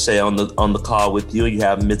Jay Delachey on the call with you. You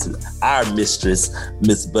have our mistress,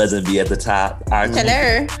 Miss Buzzin' B at the top. Our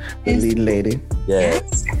Hello. The lead lady.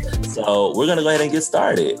 Yes. So we're gonna go ahead and get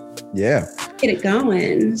started. Yeah. Get it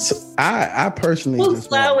going. So I personally Move just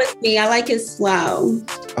slow with me. I like it slow.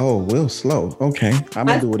 Will slow. Okay. I'm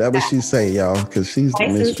gonna do whatever she say, y'all, because she's the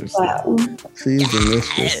mistress. She's the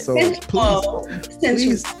mistress. So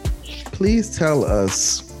please tell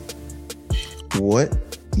us what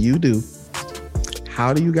you do,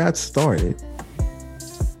 how do you got started,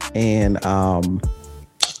 and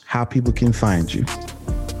how people can find you.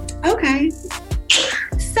 Okay.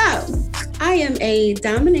 So I am a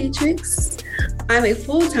dominatrix. I'm a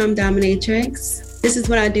full-time dominatrix. This is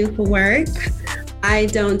what I do for work. I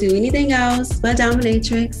don't do anything else but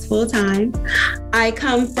dominatrix full-time. I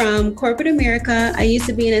come from corporate America. I used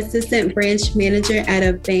to be an assistant branch manager at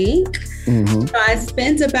a bank. So I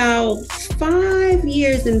spent about 5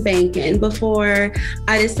 years in banking before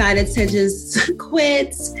I decided to just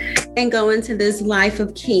quit and go into this life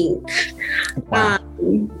of kink. Wow.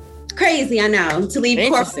 Crazy, I know, to leave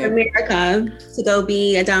corporate America to go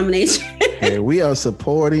be a dominatrix. Hey, we are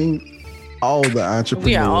supporting all the entrepreneurs.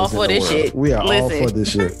 We are all for this shit. We are all for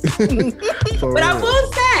this shit. But I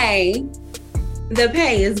will say, the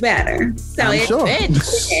pay is better. So I'm sure.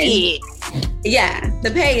 Yeah, the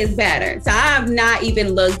pay is better. So I have not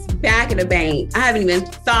even looked back at a bank. I haven't even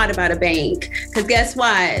thought about a bank. Because guess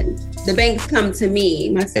what? The banks come to me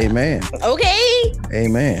myself. Amen. Okay.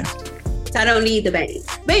 Amen. So I don't need the bank.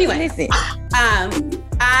 But anyway,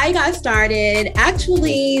 I got started.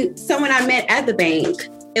 Actually, someone I met at the bank.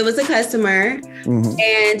 It was a customer,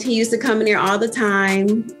 and he used to come in here all the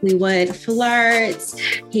time. We would flirt.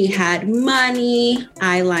 He had money.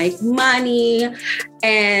 I like money.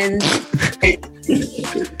 And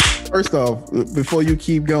first off, before you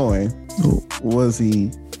keep going, was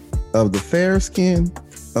he of the fair skin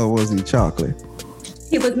Or was he chocolate?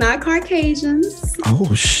 He was not Caucasians.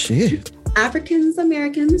 Oh shit! Africans,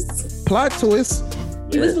 Americans. Plot twist.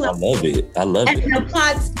 He was I love it. I love and it. the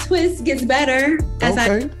plot twist gets better as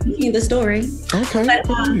I continue the story. Okay. But,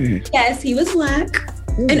 yes, he was Black,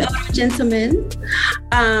 an older gentleman.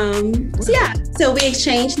 So we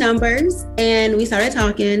exchanged numbers and we started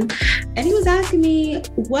talking. And he was asking me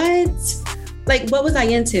what was I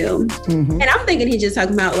into? And I'm thinking he's just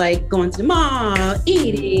talking about like going to the mall,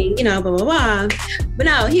 eating, blah, blah, blah. But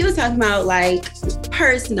no, he was talking about like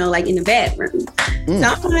personal, like in the bedroom. So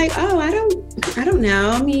I'm like, oh, I don't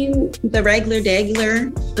know. I mean, the regular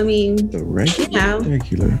degular. The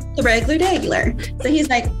regular degular. So he's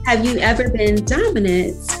like, have you ever been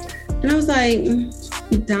dominant? And I was like,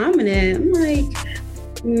 dominant? I'm like,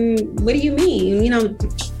 what do you mean? You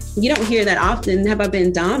don't hear that often. Have I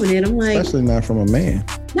been dominant? I'm like, especially not from a man.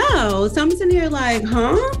 No. So I'm sitting here like,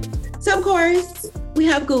 huh? So of course we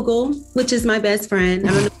have Google, which is my best friend.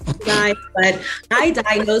 I don't know if you guys, but I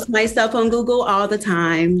diagnose myself on Google all the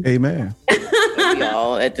time. Amen. We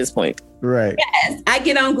all at this point. Right. Yes. I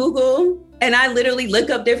get on Google and I literally look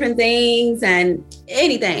up different things and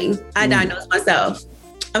anything. I diagnose myself.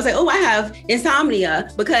 I was like, oh, I have insomnia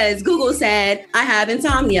because Google said I have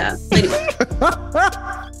insomnia. Anyway.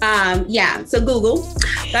 So Google,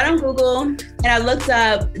 got on Google and I looked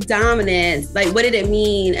up dominance, like what did it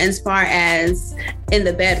mean as far as in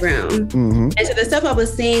the bedroom? And so the stuff I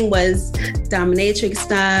was seeing was dominatrix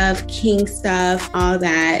stuff, king stuff, all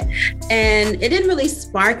that. And it didn't really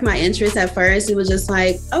spark my interest at first. It was just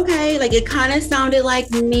like, okay, like it kind of sounded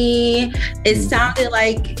like me. It sounded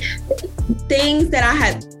like things that I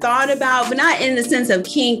had thought about, but not in the sense of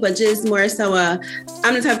kink, but just more so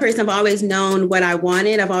I'm the type of person, I've always known what I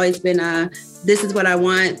wanted. I've always been this is what I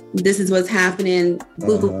want, this is what's happening,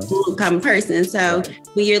 boo, boo, boo, kind of person. So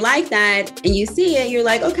when you're like that and you see it, you're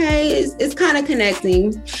like, okay, it's kind of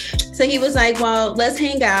connecting. So he was like, well, let's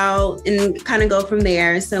hang out and kind of go from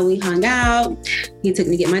there. So we hung out. He took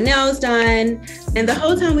me to get my nails done. And the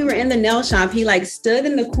whole time we were in the nail shop, he like stood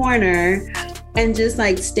in the corner and just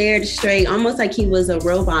like stared straight, almost like he was a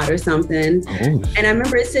robot or something. And I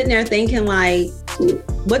remember sitting there thinking like,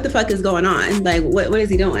 what the fuck is going on? Like, what is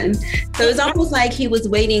he doing? So it's almost like he was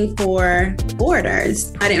waiting for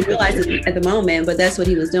orders. I didn't realize it at the moment, but that's what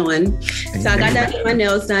he was doing. So I got done getting my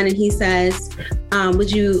nails done and he says, are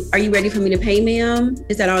you ready for me to pay, ma'am?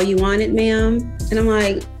 Is that all you wanted, ma'am? And I'm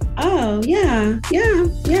like, oh, yeah,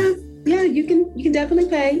 you can definitely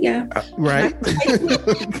pay. Yeah. Right.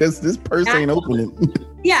 Because this purse ain't opening.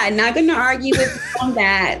 Yeah, not going to argue with him on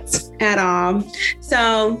that at all.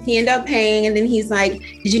 So he ended up paying, and then he's like,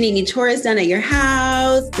 did you need any chores done at your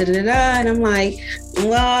house? And I'm like,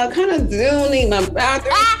 well, I kind of do need my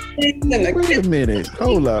bathroom. Wait a minute.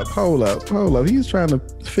 Hold up. He was trying to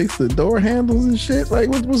fix the door handles and shit. Like,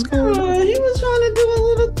 what's going on? He was trying to do a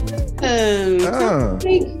little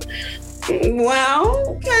thing.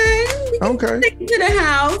 Well, okay. Take you to the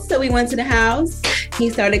house. So we went to the house.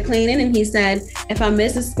 He started cleaning and he said, if I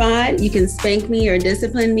miss a spot, you can spank me or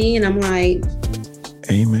discipline me. And I'm like,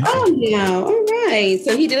 amen. Oh, yeah. All right.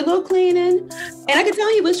 So he did a little cleaning and I could tell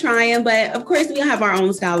he was trying, but of course we have our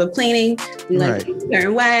own style of cleaning. We like it a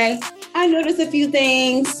certain way. I noticed a few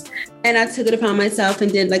things and I took it upon myself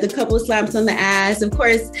and did like a couple of slaps on the ass. Of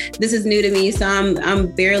course, this is new to me, so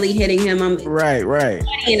I'm barely hitting him. I'm right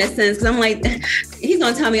in a sense because I'm like, he's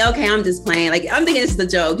gonna tell me, okay, I'm just playing. Like I'm thinking this is a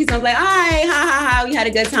joke. He's gonna be like, all right, ha, we had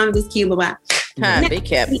a good time. It was cute, bye. Big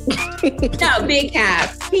cap. No, big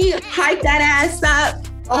cap. He hyped that ass up.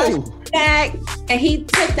 Back, and he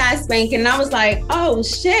took that spanking, and I was like, oh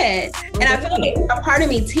shit. And I felt like a part of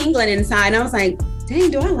me tingling inside, and I was like,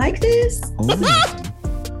 dang, do I like this?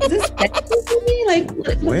 Is this sexy to me? Like,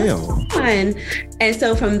 what's going on? And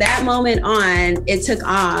so from that moment on, it took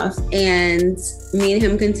off, and me and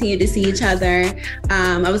him continued to see each other.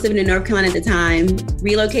 I was living in North Carolina at the time,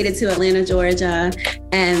 relocated to Atlanta, Georgia,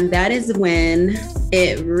 and that is when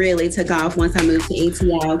it really took off once I moved to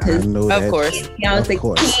ATL. Because of course, ATL was the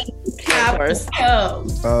king capital.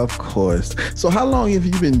 Of course. So how long have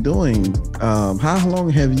you been doing? How long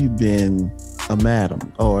have you been a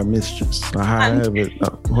madam or a mistress? Or however,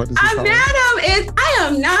 what is it? A madam is, I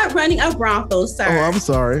am not running a brothel, sir. Oh, I'm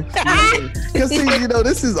sorry. Because see,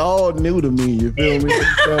 this is all new to me. You feel me?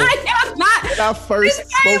 So, when I first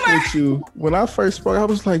spoke with you, I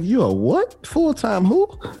was like, you a what? Full-time who?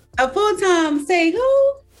 A full-time, say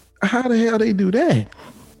who? How the hell they do that?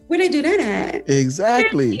 Where they do that at?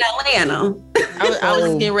 Exactly. In Atlanta. I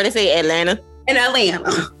was getting ready to say Atlanta. In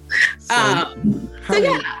Atlanta. I've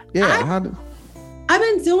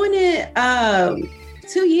been doing it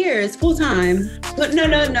 2 years full time. But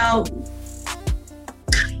no.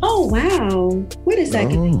 Oh wow! Wait a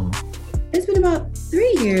second. Oh. It's been about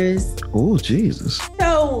 3 years. Oh, Jesus.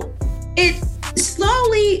 So it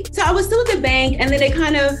slowly. So I was still at the bank, and then they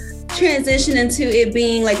kind of transitioned into it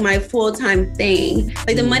being like my full-time thing.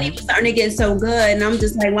 Like the money was starting to get so good, and I'm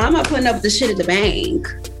just like, why am I putting up with the shit at the bank?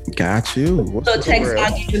 Got you. So checks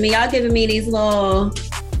y'all giving me these little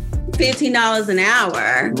 $15 an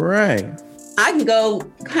hour. Right. I can go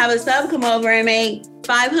have a sub come over and make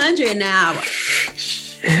 $500 an hour.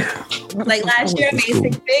 Like last year, I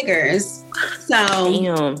made 6 figures. So,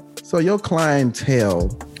 Damn. So your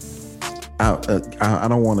clientele, I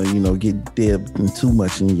don't want to, get dipped in too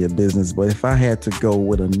much in your business, but if I had to go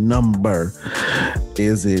with a number,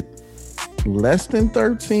 is it less than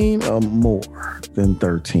 13 or more than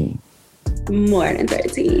 13? More than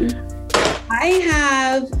 13. I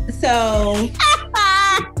have, so.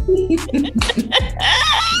 I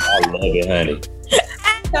love it, honey.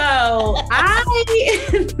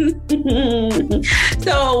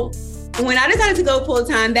 So when I decided to go full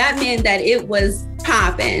time, that meant that it was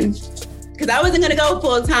popping. Because I wasn't gonna go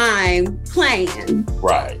full time playing.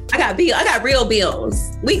 Right. I got real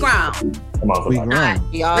bills. We grown. Come on,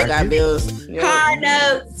 Y'all got bills. Car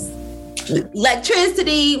notes,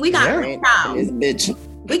 electricity. We got This problems. bitch.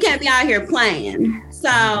 We can't be out here playing.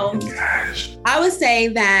 So I would say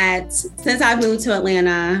that since I've moved to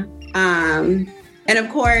Atlanta, and of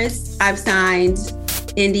course I've signed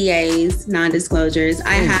NDAs, non-disclosures.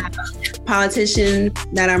 I have politicians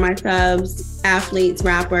that are my subs, athletes,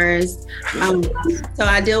 rappers. So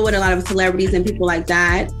I deal with a lot of celebrities and people like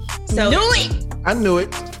that. So I knew it. I knew it.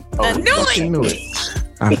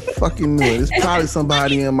 I fucking knew it. It's probably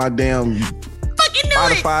somebody in my damn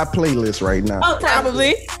Spotify playlist right now. Oh,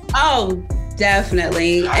 Probably. Oh,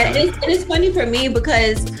 definitely. And it's funny for me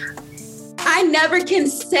because I never can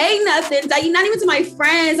say nothing. Like, not even to my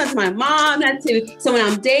friends, not to my mom, not to someone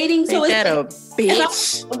I'm dating. So Ain't that a Right. bitch?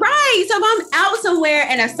 So if I'm out somewhere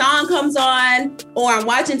and a song comes on, or I'm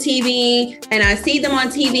watching TV and I see them on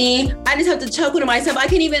TV, I just have to chuckle to myself. I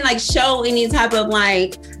can't even show any type of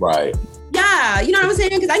Right. yeah, you know what I'm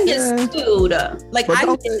saying? Because I can get sued. Like,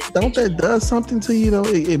 But don't that does something to you though?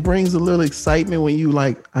 It brings a little excitement when you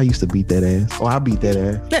I used to beat that ass. Or I beat that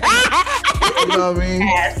ass. You know what I mean?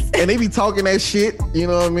 And they be talking that shit, you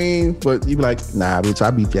know what I mean? But you be like, nah, bitch,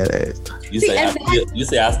 I beat that ass. You say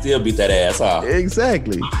I still beat that ass, huh?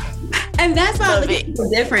 Exactly. And that's why I look at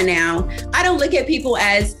people different now. I don't look at people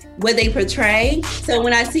as what they portray. So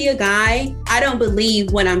when I see a guy, I don't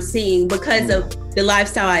believe what I'm seeing because of the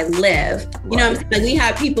lifestyle I live. You know what I'm saying? We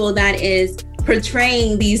have people that is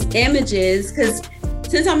portraying these images because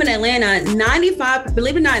since I'm in Atlanta,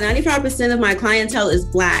 95% of my clientele is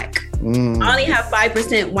Black. I only have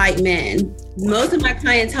 5% white men. Most of my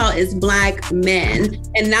clientele is Black men,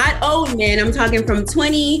 and not old men. I'm talking from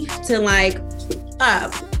 20 to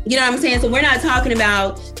up. You know what I'm saying? So we're not talking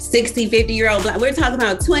about 60, 50-year-old Black. We're talking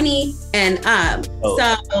about 20 and up.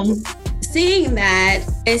 So seeing that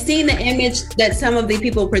and seeing the image that some of the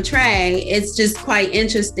people portray, it's just quite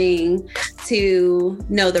interesting to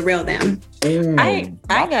know the real them. I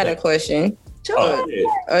got a question. Sure.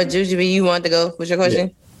 Jujubee, you want to go with your question?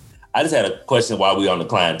 Yeah. I just had a question while we're on the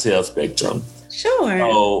clientele spectrum. Sure.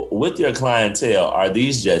 So with your clientele, are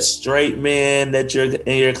these just straight men that you're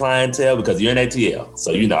in your clientele? Because you're in ATL,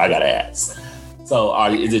 so I gotta ask. So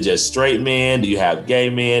is it just straight men? Do you have gay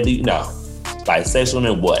men? Do you know? Bisexual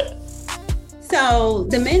men, what? So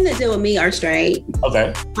the men that deal with me are straight.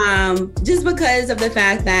 Okay. Just because of the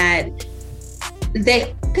fact that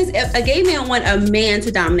because if a gay man want a man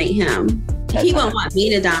to dominate him, he wouldn't want me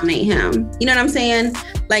to dominate him. You know what I'm saying?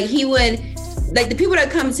 He would, the people that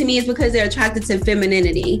come to me is because they're attracted to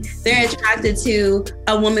femininity. They're attracted to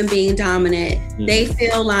a woman being dominant. They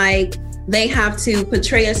feel like they have to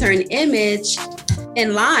portray a certain image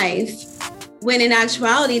in life, when in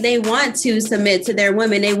actuality, they want to submit to their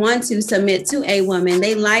women. They want to submit to a woman.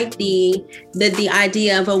 They like the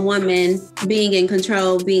idea of a woman being in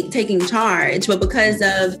control, taking charge. But because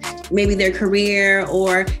of maybe their career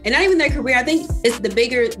and not even their career, I think it's the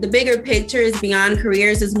bigger picture is beyond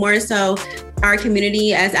careers. Is more so our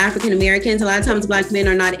community as African Americans. A lot of times Black men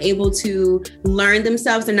are not able to learn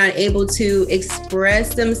themselves. They're not able to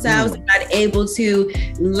express themselves. They're not able to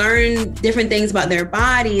learn different things about their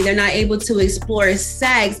body. They're not able to explore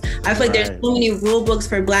sex. I feel like there's so many rule books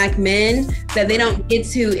for Black men that they don't get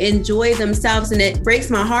to enjoy themselves. And it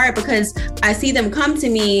breaks my heart because I see them come to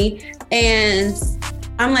me and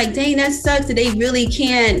I'm like, dang, that sucks that they really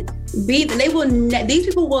can't be. These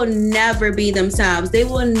people will never be themselves. They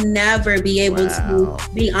will never be able to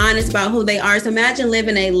be honest about who they are. So imagine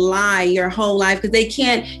living a lie your whole life, because they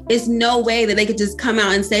can't. It's no way that they could just come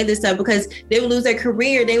out and say this stuff, because they would lose their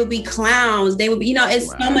career. They would be clowns. They would be, it's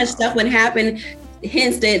so much stuff would happen.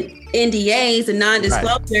 Hence the NDAs and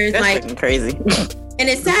non-disclosures. Right. That's crazy. And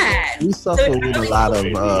it's sad. We suffer with a lot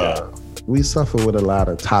of. We suffer with a lot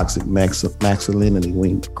of toxic masculinity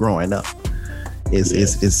when growing up.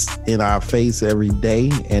 It's in our face every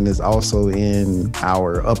day, and it's also in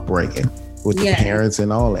our upbringing with the parents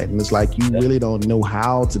and all that. And it's like you really don't know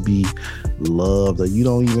how to be loved, or you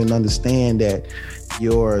don't even understand that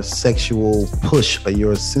your sexual push or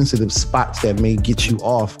your sensitive spots that may get you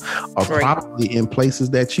off are probably in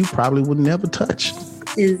places that you probably would never touch.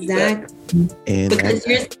 Exactly. And because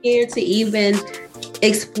you're scared to even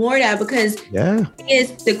explore that, because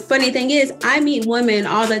the funny thing is, I meet women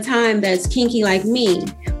all the time that's kinky like me.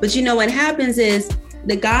 But you know what happens is,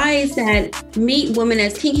 the guys that meet women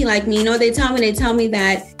that's kinky like me, they tell me? They tell me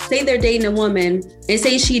that, say they're dating a woman, and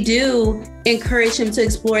say she do encourage him to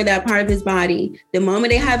explore that part of his body. The moment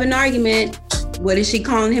they have an argument, what is she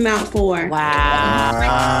calling him out for?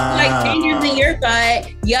 Wow. Like fingers in your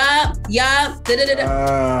butt. Yup.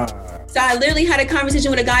 So I literally had a conversation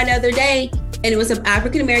with a guy the other day, and it was an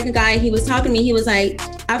African-American guy. He was talking to me. He was like,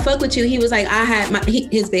 I fuck with you. He was like, I had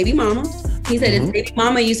his baby mama. He said his baby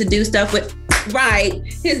mama used to do stuff with,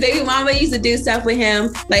 his baby mama used to do stuff with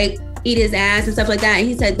him, like eat his ass and stuff like that. And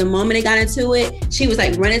he said the moment they got into it, she was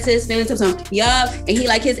like running to his feelings, yup, and he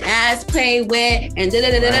like his ass played wet and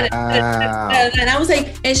and I was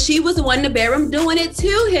like, and she was the one in the bedroom doing it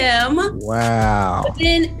to him. Wow. But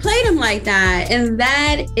then played him like that, and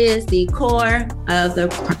that is the core of the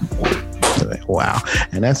problem. Wow.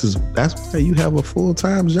 And that's why you have a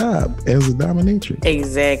full-time job as a dominatrix.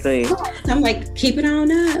 Exactly. I'm like, keep it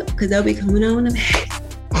on up, because they'll be coming on up.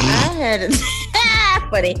 I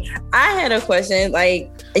had a question, like,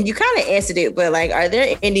 and you kind of answered it, but like, are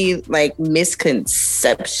there any like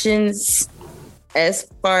misconceptions as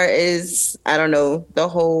far as, I don't know, the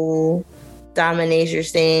whole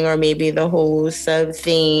dominatrix thing, or maybe the whole sub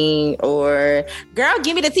thing, or girl,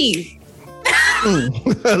 give me the tea. Give me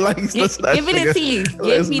the tea.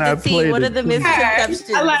 Give me the tea. What are the misconceptions?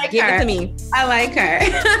 Give it to me. I like her.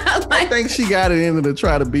 I think she got it in to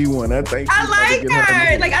try to be one. I think I like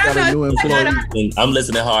her. Like, I don't know. And I'm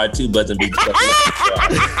listening hard too, but to be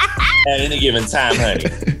at any given time, honey.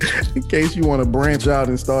 In case you want to branch out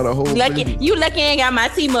and start a whole. You lucky I ain't got my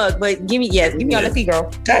tea mug, but give me all the tea,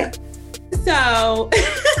 girl. Okay. So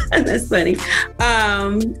that's funny.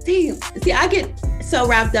 See, I get so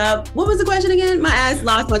wrapped up. What was the question again? My ass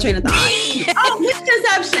lost my train of thought.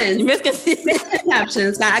 Misconceptions.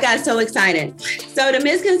 Misconceptions. I got so excited. So the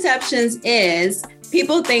misconceptions is,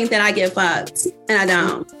 people think that I get fucked, and I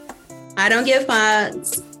don't. I don't get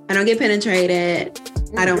fucked. I don't get penetrated.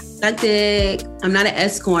 I don't suck dick. I'm not an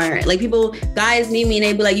escort. Like, guys meet me and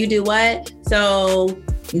they be like, you do what? So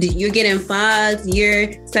you're getting fucked,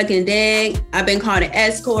 you're sucking dick. I've been called an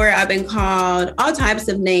escort. I've been called all types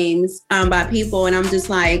of names by people. And I'm just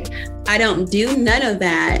like, I don't do none of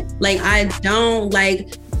that. Like, I don't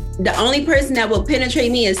like, the only person that will penetrate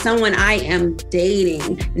me is someone I am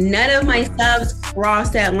dating. None of my subs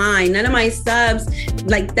cross that line. None of my subs,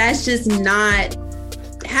 like, that's just not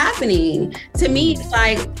happening. To me, it's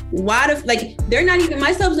like, they're not even,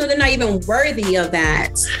 my subs know they're not even worthy of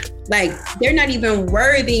that. Like, they're not even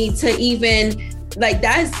worthy to even,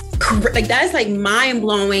 that's like mind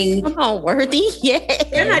blowing. Oh, worthy? Yeah.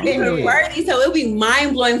 They're not even worthy. So it'll be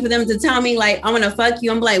mind blowing for them to tell me, like, I'm gonna fuck you.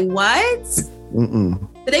 I'm like, what?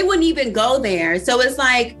 But they wouldn't even go there. So it's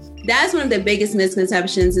like, that's one of the biggest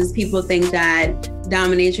misconceptions, is people think that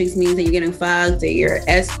dominatrix means that you're getting fucked, that you're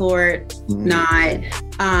escort. Not.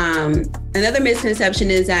 Another misconception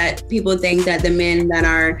is that people think that the men that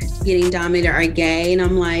are getting dominated are gay. And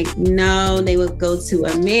I'm like, no, they would go to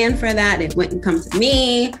a man for that. It wouldn't come to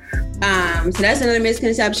me. So that's another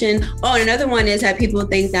misconception. Oh, and another one is that people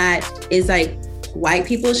think that is like white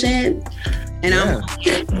people shit. And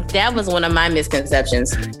that was one of my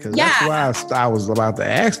misconceptions. Because that's why I was about to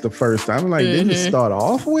ask the first time. I'm like, didn't it start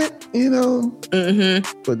off with, But I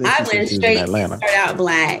went straight to start out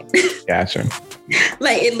black. Gotcha.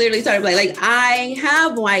 Like, it literally started black. Like, I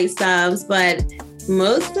have white subs, but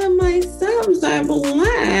most of my subs are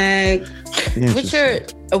black.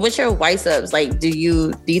 What's your white subs? Like, do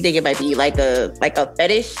you think it might be like a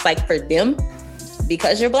fetish, like, for them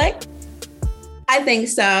because you're black? I think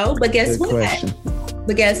so, but guess what?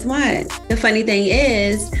 The funny thing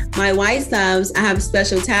is, my white subs, I have a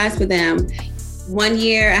special task with them. one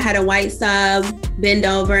year I had a white sub bend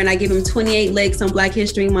over and I gave him 28 licks on Black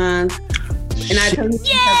History Month. And I told him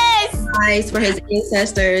for his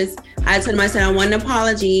ancestors. I told him, I said, I want an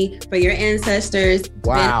apology for your ancestors.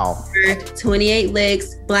 Wow. 28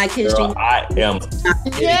 licks, Black History. Girl, I am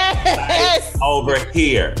over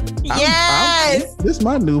here. Yes. This is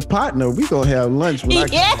my new partner. We gonna have lunch when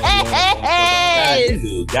Yes.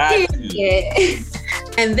 Got you.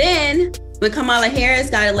 And then when Kamala Harris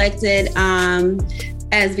got elected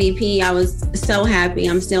as VP, I was so happy.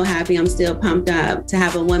 I'm still happy. I'm still pumped up to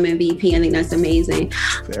have a woman VP. I think that's amazing.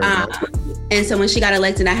 And so when she got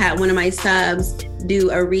elected, I had one of my subs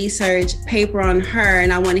do a research paper on her,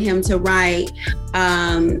 and I wanted him to write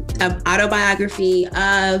an autobiography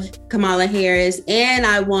of Kamala Harris, and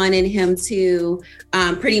I wanted him to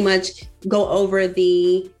pretty much go over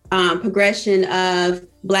the progression of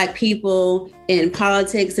Black people in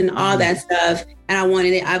politics and all that stuff. And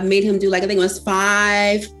I made him do like, I think it was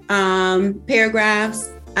 5 paragraphs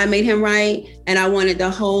I made him write, and I wanted the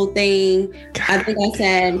whole thing. I think I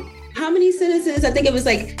said, how many sentences? I think it was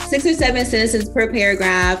like 6 or 7 sentences per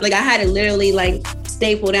paragraph. Like I had it literally like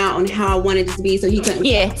stapled out on how I wanted it to be, so he couldn't.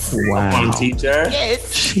 Yes. Wow. Teacher.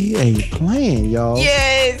 Yes. She ain't playing, y'all.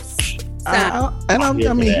 Yes. I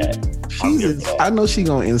know she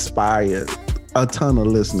gonna inspire a ton of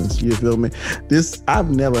listeners. You feel me? I've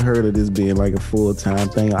never heard of this being like a full-time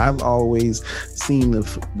thing. I've always seen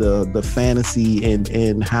the fantasy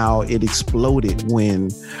and how it exploded when,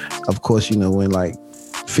 of course, when like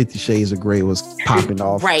 50 Shades of Grey was popping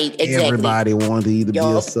off. Right, exactly. Everybody wanted to either be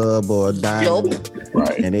a sub or a diamond.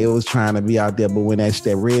 Right. And they was trying to be out there, but when that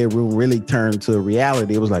Red Room really turned to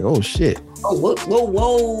reality, it was like, oh shit. Oh,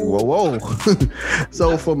 whoa.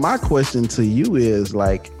 So for my question to you is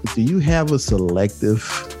like, do you have a selective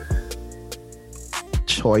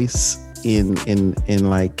choice in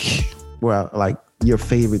like, well, like your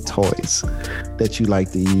favorite toys that you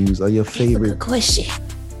like to use, or your favorite question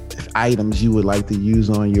items you would like to use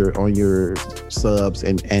on your subs,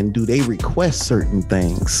 and do they request certain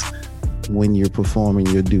things when you're performing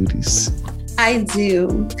your duties? I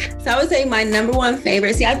do. So I would say my number one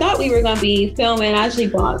favorite. See, I thought we were going to be filming. I actually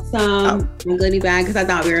bought some goodie bag because I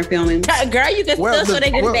thought we were filming. Girl, you can still show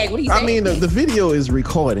that goodie bag. What do you say? I mean, the video is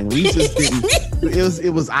recording. We just didn't.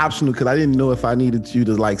 It was optional because I didn't know if I needed you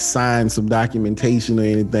to like sign some documentation or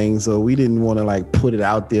anything. So we didn't want to like put it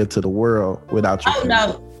out there to the world without you. Oh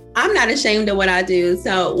no, I'm not ashamed of what I do.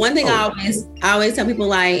 So one thing I always tell people,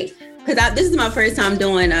 like, because this is my first time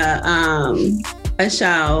doing a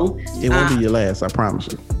show. It won't be your last, I promise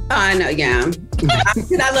you. Oh, I know, yeah.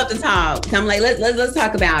 Because I love to talk. So I'm like, let's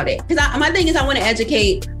talk about it. Because my thing is, I want to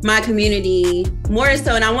educate my community more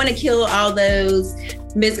so, and I want to kill all those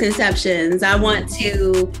misconceptions. I want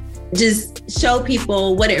to just show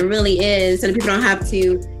people what it really is, so that people don't have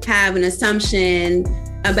to have an assumption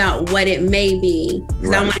about what it may be.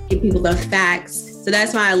 Because I want to give people the facts. So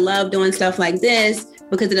that's why I love doing stuff like this,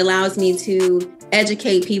 because it allows me to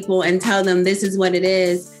educate people and tell them this is what it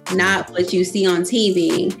is, not what you see on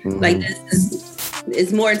TV. Mm-hmm. Like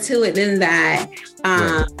it's more to it than that.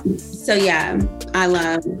 So yeah, I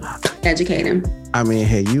love educating. I mean,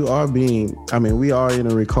 hey, we are in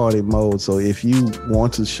a recorded mode. So if you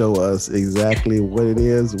want to show us exactly what it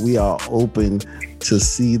is, we are open to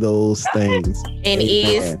see those things. And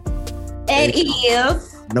is.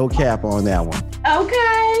 No cap on that one.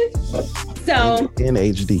 Okay. So in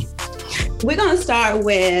HD. We're going to start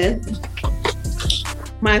with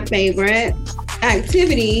my favorite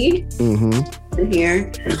activity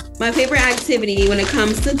here. My favorite activity when it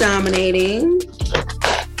comes to dominating.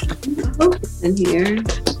 Oh, in here.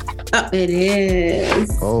 Oh, it is.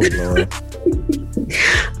 Oh, Lord.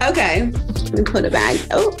 Okay. Let me put it back.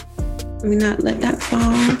 Oh, let me not let that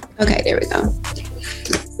fall. Okay, there we go.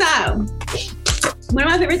 So, one of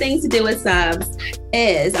my favorite things to do with subs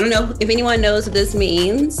is, I don't know if anyone knows what this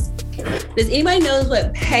means. Does anybody know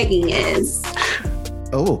what pegging is?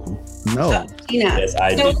 Oh, no. She knows. Yes,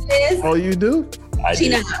 I do. Oh, you do? She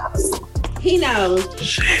knows. He knows.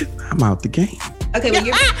 Shit, I'm out the game. Okay, well,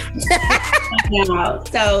 you're out.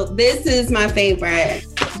 So this is my favorite.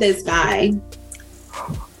 This guy.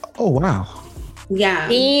 Oh, wow. Yeah.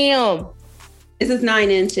 Damn. This is 9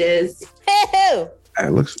 inches.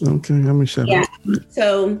 It looks okay. Let me show you. Yeah.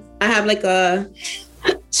 So I have like a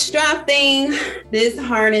strap thing. This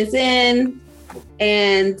harness in,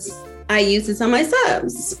 and I use this on my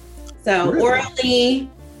subs. So really? Orally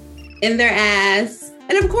in their ass.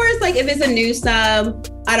 And of course, like if it's a new sub,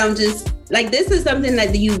 I don't just like, this is something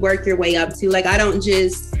that you work your way up to. Like I don't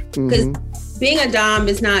just, because being a dom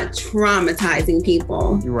is not traumatizing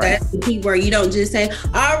people. You're right. That's the key word. You don't just say,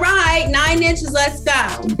 all right, 9 inches, let's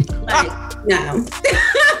go. Like, no.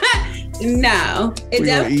 No. We're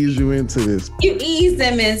going to ease you into this. You ease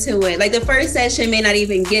them into it. Like the first session may not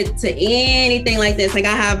even get to anything like this. Like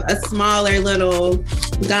I have a smaller little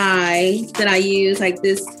guy that I use, like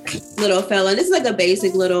this little fella. This is like a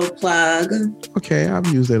basic little plug. Okay, I've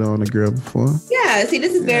used that on a girl before. Yeah, see,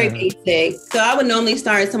 this is very basic. So I would normally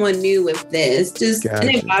start someone new with this. Just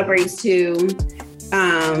and it vibrates too.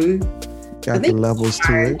 Got the levels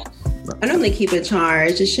to it. I normally keep it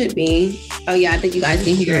charged. It should be. Oh yeah, I think you guys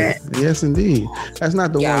can hear it. Yes, indeed. That's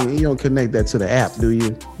not the one. You don't connect that to the app, do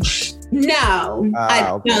you? No,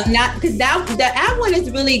 okay. No, not because the app one is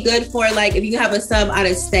really good for like if you have a sub out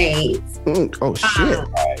of state. Oh shit!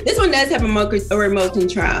 This one does have a remote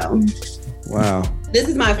control. Wow. This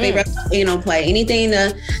is my favorite anal play. Anything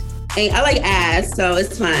I like ass, so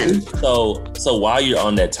it's fun. So while you're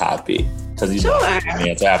on that topic. Because you know,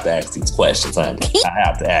 man, so I have to ask these questions, honey. I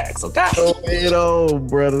have to ask, okay? Oh,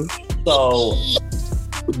 brother. So,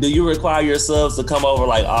 do you require your subs to come over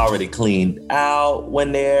like already cleaned out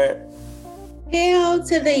when they're? Hell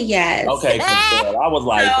to the yes. Okay, I was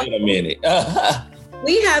like, wait a minute.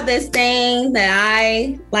 We have this thing that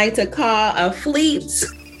I like to call a fleet.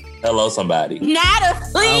 Hello, somebody. Not a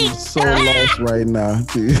fleet. I'm so lost right now,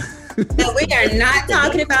 dude. No, we are not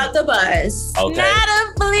talking about the bus. Okay. Not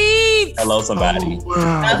a fleet. Hello, somebody. Oh,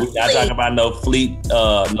 wow. We're not talking about no fleet.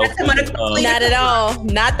 Not at all.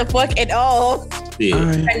 Not the fuck at all. Yeah.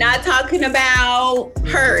 We're not talking about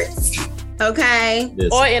Hertz. Okay.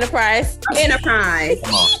 Or Enterprise. Enterprise.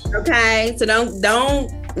 Okay. So don't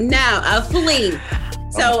no, a fleet.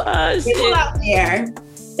 So people out there,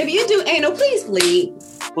 if you do anal, please fleet.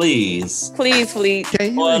 Please, fleet.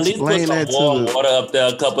 Can you at least explain put some that warm water up there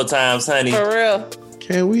a couple times, honey? For real.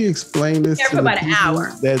 Can we explain this to about the an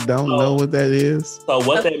hour that don't know what that is? So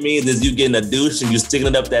what that means is you getting a douche and you sticking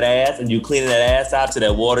it up that ass and you cleaning that ass out till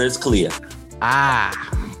that water is clear.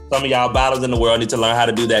 Some of y'all bottles in the world need to learn how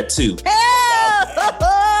to do that too.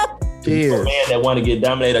 Cheers. For a man that want to get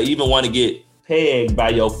dominated or even want to get pegged by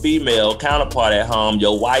your female counterpart at home,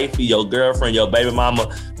 your wifey, your girlfriend, your baby mama,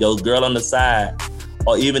 your girl on the side,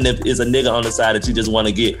 or even if it's a nigga on the side that you just want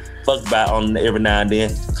to get fucked by on every now and then,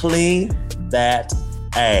 clean that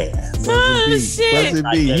ass. Buzzy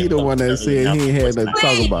B, he the one that said he ain't had nothing to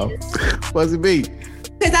talk about. Buzzy B.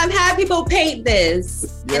 Because I've had people paint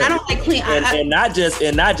this, and I don't like clean. And not just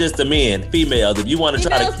the men, females. If you want to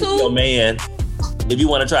try to keep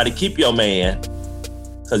your man,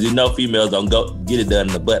 because you know females don't go get it done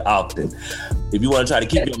in the butt often. If you want to try to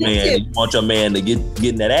keep your man, you want your man to get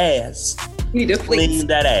in that ass. You need to clean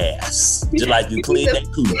that ass, just like you clean that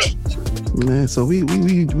cooch. Man, so we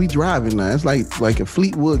driving now. It's like a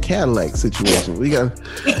Fleetwood Cadillac situation. We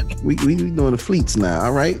doing the fleets now.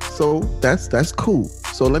 All right, so that's cool.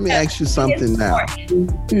 So let me ask you something now.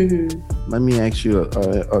 Mm-hmm. Let me ask you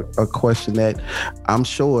a question that I'm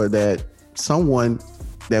sure that someone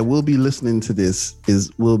that will be listening to this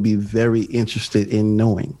will be very interested in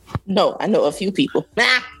knowing. No, I know a few people.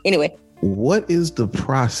 Anyway. What is the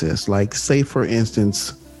process? Like, say, for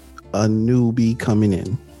instance, a newbie coming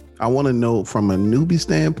in. I want to know from a newbie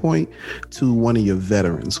standpoint to one of your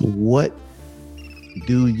veterans. What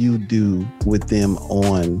do you do with them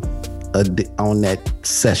on that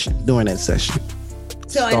session, during that session?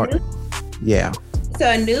 So So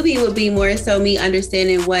a newbie would be more so me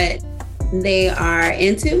understanding what they are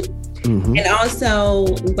into, and also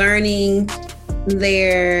learning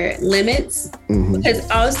their limits, because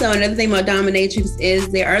also another thing about dominatrix is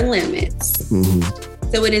there are limits.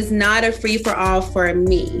 So it is not a free for all for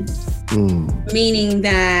me, meaning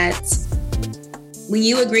that when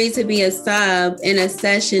you agree to be a sub in a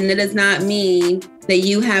session, that does not mean that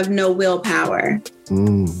you have no willpower.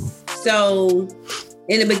 So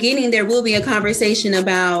in the beginning, there will be a conversation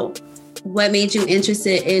about what made you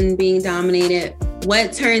interested in being dominated,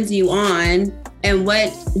 what turns you on, and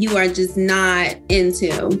what you are just not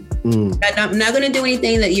into. I'm not going to do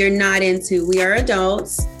anything that you're not into. We are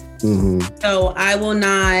adults. So I will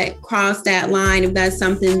not cross that line if that's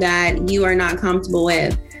something that you are not comfortable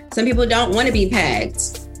with. Some people don't want to be pegged.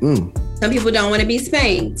 Some people don't want to be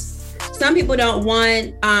spanked. Some people don't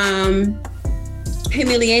want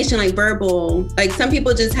humiliation, like verbal. Like some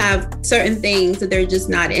people just have certain things that they're just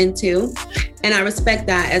not into. And I respect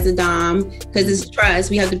that as a dom because it's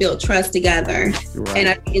trust. We have to build trust together. Right. And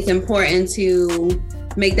I think it's important to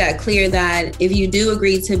make that clear that if you do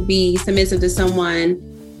agree to be submissive to someone,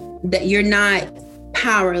 that you're not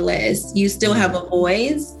powerless. You still have a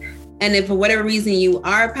voice. And if for whatever reason you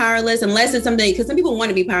are powerless, unless it's something, because some people want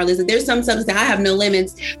to be powerless. If there's some substance that I have no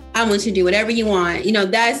limits, I want you to do whatever you want.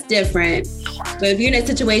 That's different. But if you're in a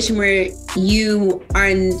situation where you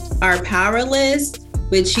are powerless,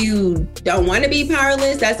 but you don't want to be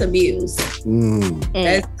powerless, that's abuse.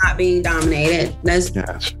 That's not being dominated. That's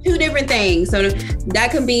two different things. So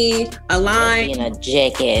that can be a line. Being a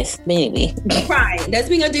jackass, maybe. Right. That's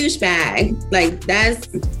being a douchebag. Like that's,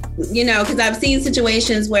 because I've seen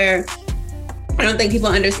situations where I don't think people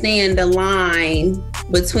understand the line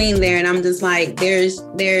between there. And I'm just like, there's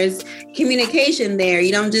communication there.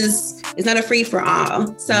 It's not a free for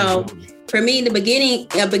all. So for me, a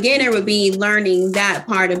beginner would be learning that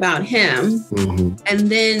part about him. Mm-hmm. And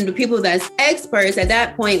then the people that's experts, at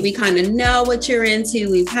that point, we kind of know what you're into.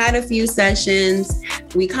 We've had a few sessions.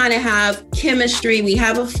 We kind of have chemistry. We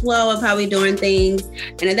have a flow of how we're doing things.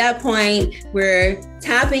 And at that point, we're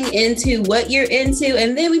tapping into what you're into.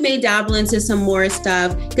 And then we may dabble into some more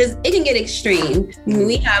stuff because it can get extreme.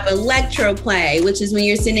 We have electroplay, which is when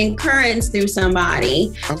you're sending currents through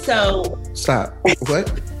somebody. Okay. So stop. What?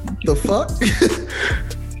 The fuck?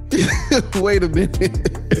 Wait a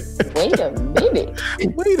minute.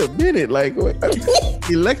 Like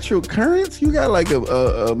electro currents? You got like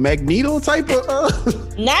a magneto type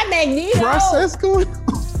of not magneto process going on?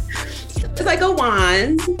 It's like a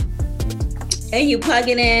wand. And you plug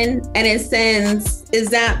it in and it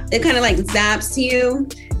kind of like zaps you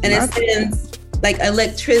and it sends like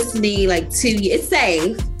electricity to you. It's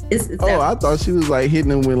safe. I thought she was like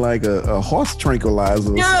hitting him with like a horse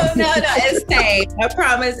tranquilizer. No, it's safe. I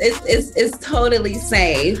promise it's totally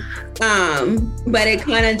safe. But it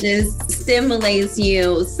kind of just stimulates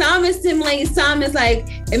you. Some it stimulates, some is like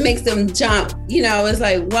it makes them jump, it's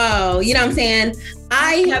like, whoa, you know what I'm saying?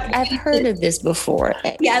 I've heard of this before.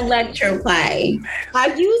 Yeah, electroplay.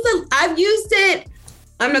 I've used it.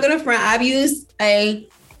 I'm not gonna front. I've used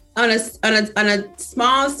on a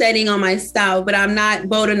small setting on myself, but I'm not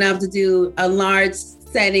bold enough to do a large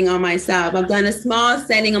setting on myself. I've done a small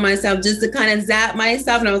setting on myself just to kind of zap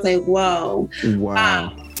myself, and I was like, whoa.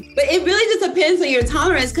 Wow. But it really just depends on your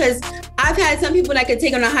tolerance, because I've had some people that could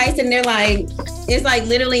take on a heist and they're like, it's like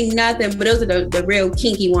literally nothing, but those are the real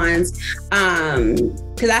kinky ones.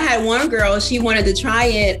 Because I had one girl, she wanted to try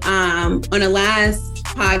it on the last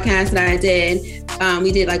podcast that I did.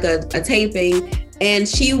 We did like a taping, and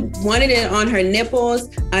she wanted it on her nipples.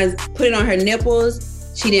 I put it on her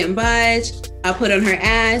nipples. She didn't budge. I put it on her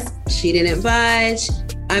ass. She didn't budge.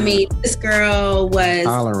 I mean, this girl was...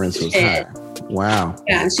 Tolerance was high. Wow.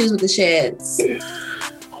 Yeah, she was with the shits.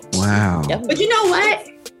 Wow. But you know what?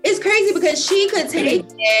 It's crazy because she could take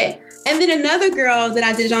it. And then another girl that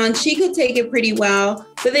I did it on, she could take it pretty well.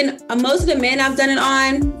 But then most of the men I've done it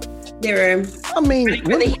on,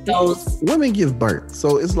 women give birth,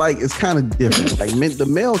 so it's kind of different. Like the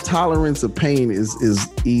male tolerance of pain is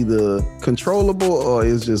either controllable or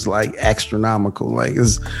is just like astronomical. Like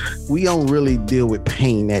we don't really deal with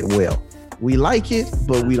pain that well. We like it,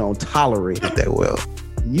 but we don't tolerate it that well.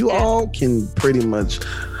 You all can pretty much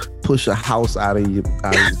push a house out of your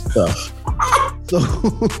stuff. So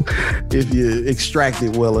if you extract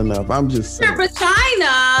it well enough, I'm just saying. Your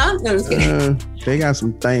vagina. No, I'm just kidding. They got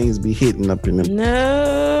some things be hitting up in them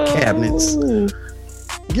cabinets.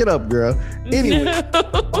 Get up, girl. Anyway,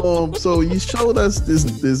 so you showed us this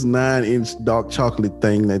 9-inch dark chocolate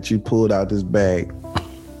thing that you pulled out this bag.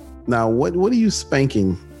 Now, what are you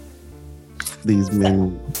spanking these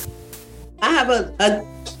men? I have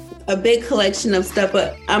a big collection of stuff,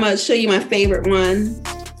 but I'm gonna show you my favorite one.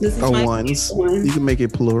 This is my ones. favorite one. You can make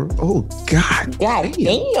it plural. Oh God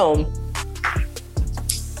damn.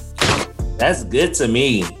 That's good to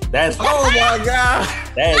me. That's oh my God.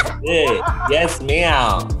 That's good. Yes,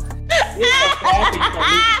 ma'am.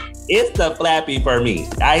 It's the flappy for me.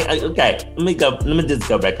 Okay. Let me just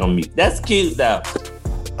go back on mute. That's cute though.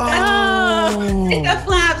 Oh, it's the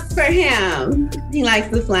flaps for him. He likes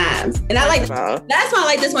the flaps, and I like. That's why I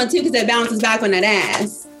like this one too, because it bounces back on that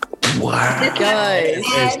ass. Wow. It does.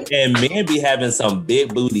 And men be having some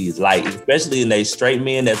big booties, like especially in they straight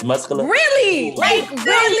men that's muscular. Really?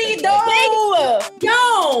 Really though?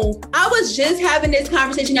 Yo, I was just having this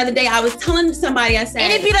conversation the other day. I was telling somebody, I said,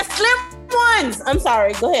 and it be the slim ones. I'm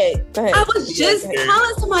sorry. Go ahead. I was just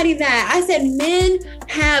telling somebody that. I said, men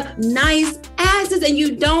have nice asses and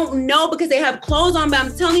you don't know because they have clothes on, but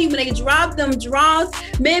I'm telling you, when they drop them draws,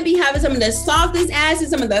 men be having some of the softest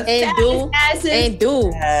asses, some of the fattest asses.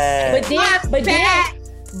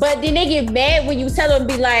 But then they get mad when you tell them,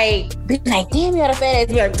 be like, damn, you had a fat ass.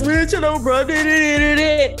 Be like, chill out, bro.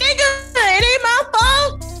 Nigga, it ain't my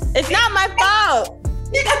fault. It's not my fault.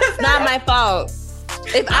 It's not my fault.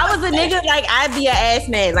 If I was a nigga, like I'd be an ass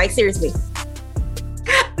man. Like seriously.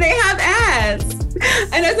 They have ass.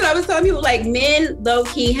 And that's what I was telling people. Like men low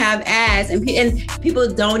key have ass, and people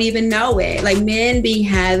don't even know it. Like men be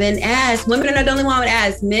having ass. Women are not the only one with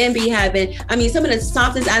ass. Men be having. I mean, some of the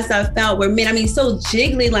softest ass I felt were men. I mean, so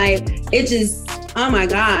jiggly. Like it just. Oh my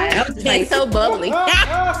god! I was like so bubbly.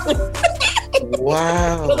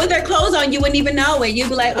 Wow. But with their clothes on, you wouldn't even know it. You'd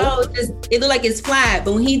be like, oh, it look like it's flat.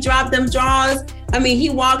 But when he dropped them drawers, I mean, he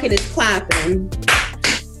walking is clapping.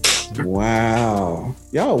 Wow.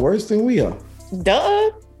 Y'all worse than we are.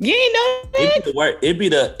 Duh. You ain't know that? It'd be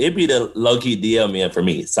the low-key DL man for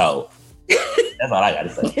me. So that's all I gotta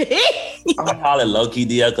say. I call it low-key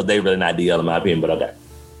DL because they really not DL in my opinion, but okay.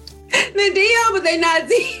 The DL, but they not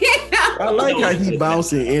DL. I like how he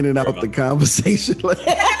bouncing in and out the conversation.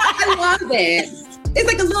 I love it. It's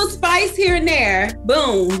like a little spice here and there.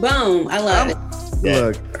 Boom, boom. I love it.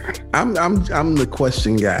 Look, I'm the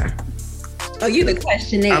question guy. Oh, you the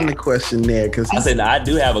questionnaire. I'm the questionnaire because I said I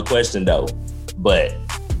do have a question though, but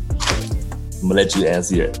I'm gonna let you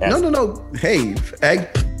answer your answer. No. Hey,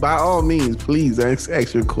 by all means, please ask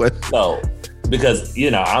your question. So, because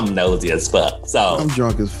I'm nosy as fuck. So I'm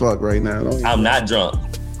drunk as fuck right now. I'm not drunk,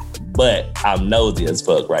 but I'm nosy as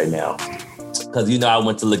fuck right now. Because I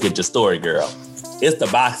went to look at your story, girl. It's the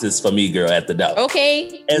boxes for me, girl, at the door.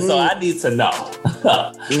 Okay. And so I need to know.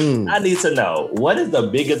 I need to know, what is the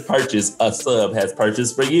biggest purchase a sub has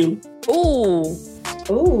purchased for you? Ooh.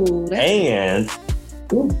 And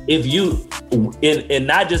if you, and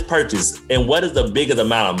not just purchase, and what is the biggest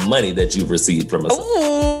amount of money that you've received from a sub?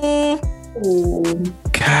 Ooh.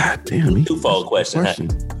 God damn. Twofold question. I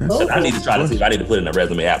need to try to see if I need to put in a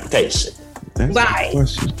resume application. That's right. a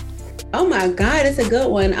question. Oh my God, it's a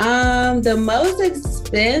good one. The most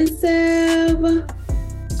expensive.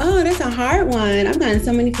 Oh, that's a hard one. I've gotten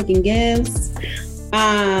so many freaking gifts.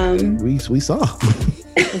 We saw.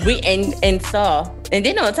 We and saw. And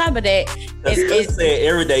then on top of that, it's saying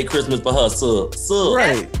everyday Christmas for her sub.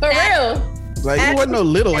 Right. For real. Like it wasn't no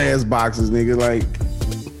little ass boxes, nigga. Like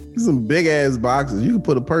some big ass boxes. You could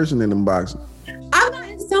put a person in them boxes. I've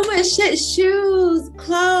gotten so much shit: shoes,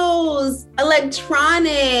 clothes,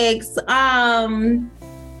 electronics.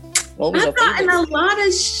 What was I've gotten a lot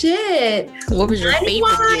of shit. What was your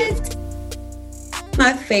favorite gift?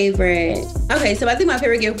 My favorite. Okay, so I think my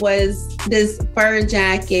favorite gift was this fur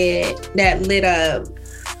jacket that lit up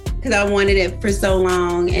because I wanted it for so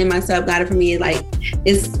long, and my sub got it for me. Like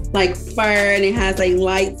it's like fur and it has like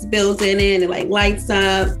lights built in it, and it like lights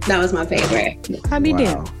up. That was my favorite. How be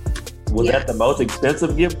doing? Was that the most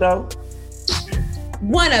expensive gift though?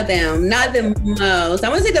 One of them, not the most. I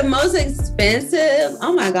want to say the most expensive.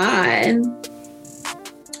 Oh my God.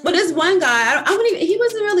 But this one guy, he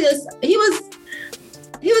wasn't really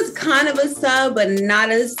he was kind of a sub, but not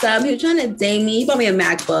a sub. He was trying to date me. He bought me a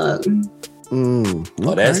MacBook. Okay.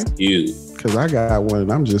 Oh, that's cute. Cause I got one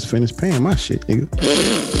and I'm just finished paying my shit, nigga.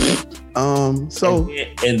 So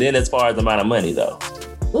and then as far as the amount of money though.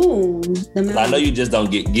 Ooh, I know you just don't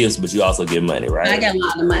get gifts, but you also get money, right? I got a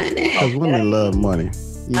lot of money. Because women love money.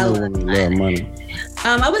 You know women love money.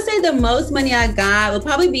 I would say the most money I got would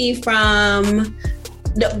probably be from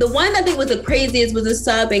the one I think was the craziest was a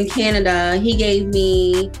sub in Canada. He gave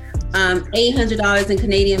me $800 in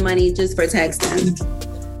Canadian money just for texting.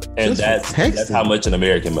 And that's how much in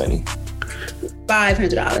American money?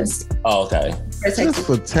 $500. Oh, okay. Just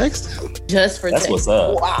for texting? Just for That's texting. what's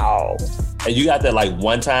up. Wow. And you got that like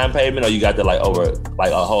one-time payment, or you got that like over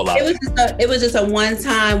like a whole lot? It was just a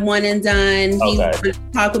one-time, one and done. Okay. He would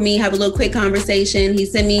talk with me, have a little quick conversation. He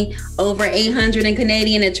sent me over 800 in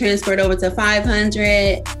Canadian. It transferred over to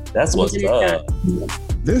 500. That's what's up.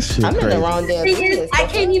 This shit I'm crazy. in the wrong damn business. I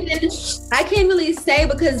can't really say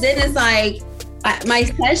because then it's like my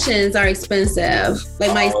sessions are expensive.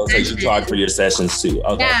 Like my so you charge for your sessions too.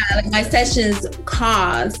 Okay. Yeah, like my sessions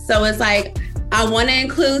cost. So it's like I want to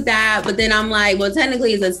include that, but then I'm like, well,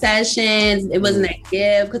 technically it's a session. It wasn't a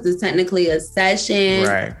gift because it's technically a session.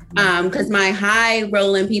 Right. Because my high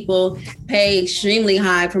rolling people pay extremely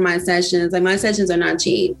high for my sessions. Like my sessions are not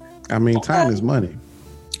cheap. I mean, time is money.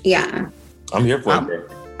 Yeah. I'm here for it.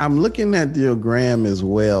 I'm looking at your gram as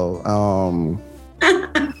well.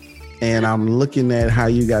 And I'm looking at how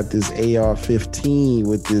you got this AR-15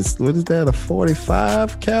 with this, what is that, a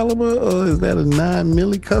 45 caliber? Or is that a 9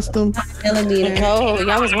 milli custom? Millimeter. Oh,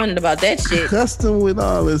 y'all was wondering about that shit. Custom with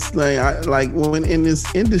all this thing. Like when in this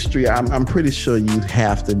industry, I'm pretty sure you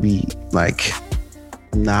have to be like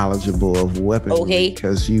knowledgeable of weaponry Okay.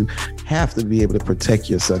 because you have to be able to protect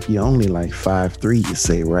yourself. You're only like 5'3", you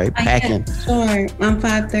say, right? Packing. Short. I'm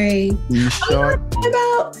 5'3". You short.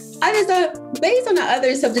 I just thought, based on the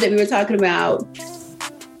other subject that we were talking about,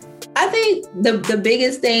 I think the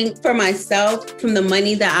biggest thing for myself from the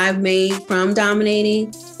money that I've made from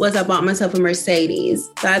dominating was I bought myself a Mercedes.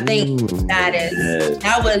 So I think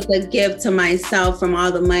that was a gift to myself from all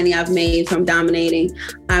the money I've made from dominating.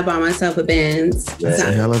 I bought myself a Benz. That's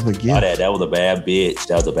a hell of a gift. Oh, that was a bad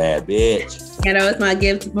bitch. Yeah, that was my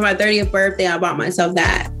gift for my 30th birthday. I bought myself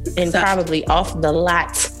that. And probably off the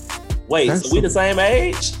lot. Wait, so we the same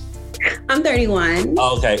age? I'm 31.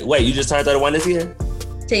 Oh, okay. Wait, you just turned 31 this year?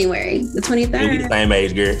 January the 23rd. We the same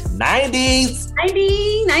age, girl.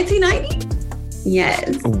 1990.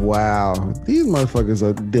 Yes. Wow. These motherfuckers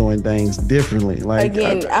are doing things differently. Like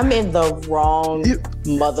again, I'm in the wrong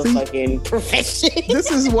motherfucking profession. This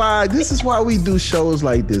is why we do shows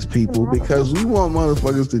like this, people, because we want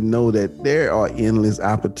motherfuckers to know that there are endless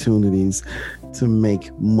opportunities to make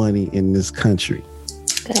money in this country.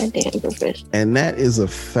 Goddamn profession. And that is a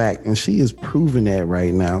fact. And she is proving that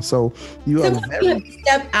right now. So you have to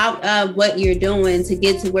step out of what you're doing to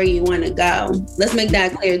get to where you want to go. Let's make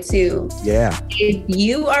that clear too. Yeah. If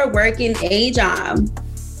you are working a job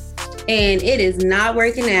and it is not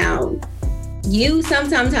working out, you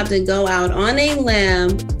sometimes have to go out on a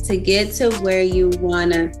limb to get to where you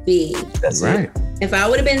want to be. That's right. If I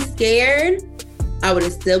would have been scared, I would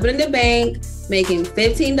have still been in the bank making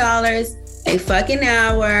 $15 a fucking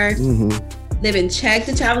hour, living check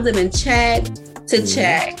to travel, living check to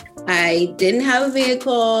check. I didn't have a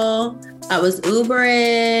vehicle. I was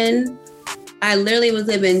Ubering. I literally was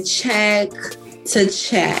living check to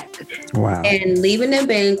check. Wow. And leaving the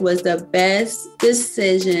bank was the best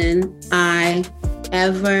decision I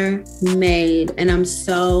ever made. And I'm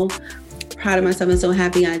so proud of myself and so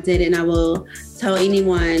happy I did it. And I will tell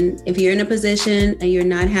anyone, if you're in a position and you're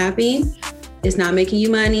not happy, it's not making you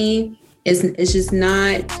money, it's just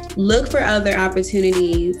not, look for other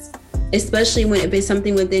opportunities, especially if it's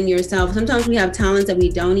something within yourself. Sometimes we have talents that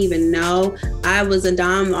we don't even know. I was a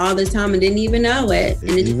dom all this time and didn't even know it.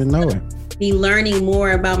 Be learning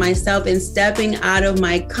more about myself and stepping out of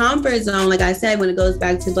my comfort zone. Like I said, when it goes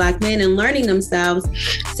back to Black men and learning themselves,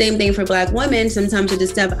 same thing for Black women. Sometimes you have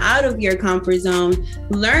to step out of your comfort zone,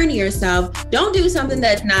 learn yourself. Don't do something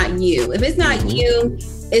that's not you. If it's not you,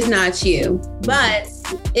 it's not you. But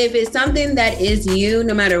if it's something that is you,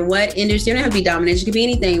 no matter what industry, you don't have to be dominant, it could be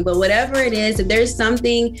anything, but whatever it is, if there's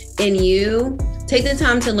something in you, take the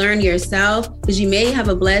time to learn yourself, because you may have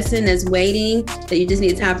a blessing that's waiting that you just need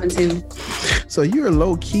to tap into. So you're a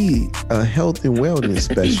low-key health and wellness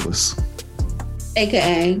specialist.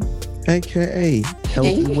 AKA health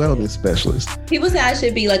and wellness specialist. People say I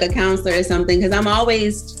should be like a counselor or something, because I'm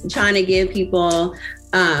always trying to give people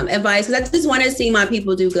advice, because I just want to see my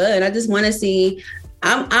people do good. I just want to see.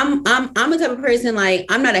 I'm the type of person, like,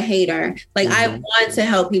 I'm not a hater. Like, I want to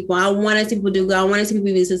help people. I want to see people do good. I want to see people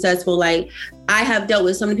be successful. Like, I have dealt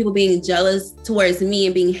with so many people being jealous towards me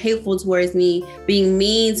and being hateful towards me, being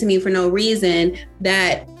mean to me for no reason,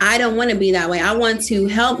 that I don't want to be that way. I want to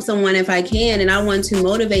help someone if I can, and I want to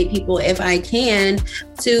motivate people if I can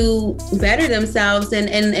to better themselves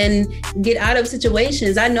and get out of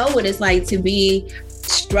situations. I know what it's like to be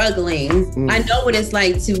struggling. I know what it's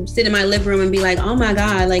like to sit in my living room and be like, oh my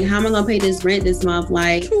God, like, how am I gonna pay this rent this month?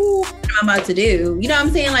 Like, what am I about to do? You know what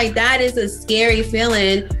I'm saying? Like, that is a scary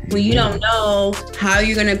feeling when you don't know how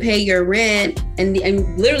you're gonna pay your rent, and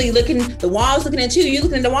literally the walls looking at you, you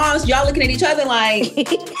looking at the walls, y'all looking at each other like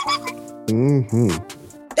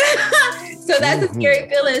So that's a scary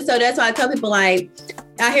feeling. So that's why I tell people, like,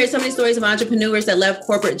 I hear so many stories of entrepreneurs that left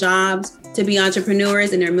corporate jobs to be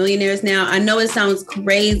entrepreneurs and they're millionaires now. I know it sounds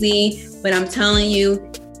crazy, but I'm telling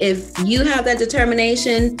you, if you have that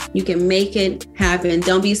determination, you can make it happen.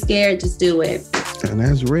 Don't be scared, just do it. And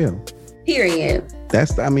that's real. Period.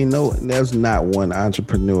 There's not one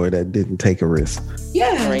entrepreneur that didn't take a risk.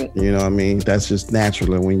 Yeah. Right. You know what I mean? That's just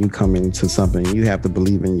natural. When you come into something, you have to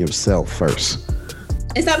believe in yourself first.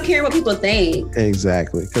 And stop caring what people think.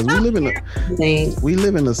 Exactly. Because we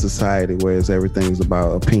live in a society where everything's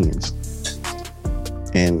about opinions.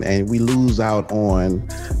 And we lose out on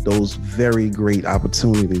those very great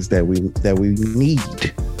opportunities that we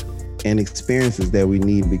need, and experiences that we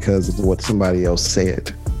need because of what somebody else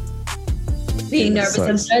said. Being nervous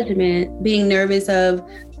of judgment, being nervous of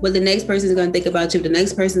what the next person is going to think about you. The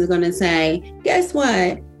next person is going to say, guess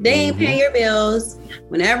what? They ain't paying your bills.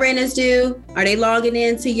 When that rent is due, are they logging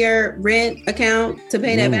into your rent account to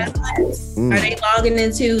pay that balance? Are they logging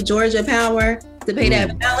into Georgia Power to pay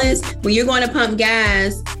that balance. When you're going to pump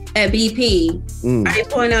gas at BP, are they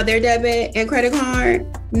pulling out their debit and credit card?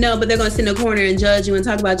 No, but they're going to sit in a corner and judge you and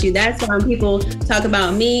talk about you. That's why when people talk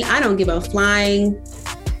about me, I don't give a flying.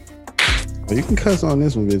 Well, you can cuss on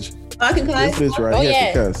this one, bitch. I can cuss. This bitch right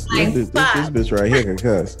here can cuss. This bitch right here can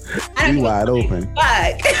cuss. We wide open.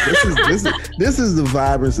 This is the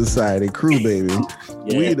Vibrant Society crew, baby.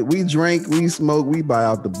 Yeah. We drink, we smoke, we buy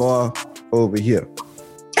out the bar over here.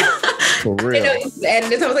 For real. I was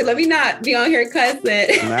like, let me not be on here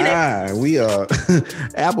cussing. Nah, we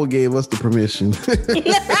Apple gave us the permission.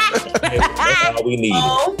 That's all we need.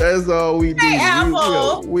 That's all we need. Hey,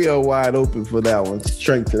 Apple. We are wide open for that one.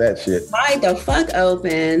 Straight to that shit. Wide the fuck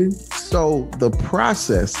open. So the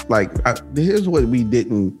process, here's what we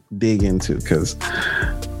didn't dig into, because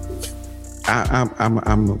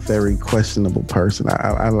I'm a very questionable person.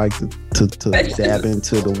 I like to dab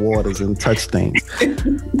into the waters and touch things.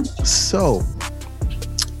 So,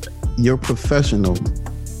 your professional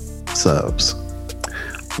subs,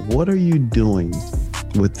 what are you doing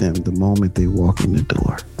with them the moment they walk in the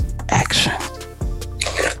door? Action.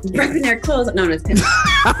 Ripping their clothes. No, it's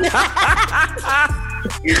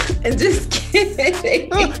and just kidding.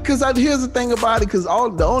 Because here's the thing about it, because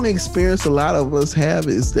the only experience a lot of us have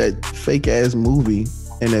is that fake ass movie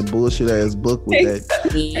and that bullshit ass book with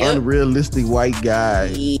that unrealistic white guy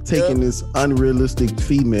taking this unrealistic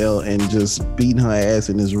female and just beating her ass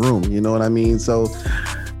in his room. You know what I mean? So,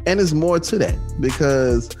 and there's more to that,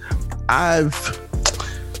 because I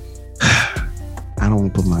don't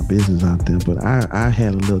want to put my business out there, but I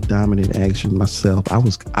had a little dominant action myself. I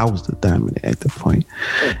was the dominant at the point,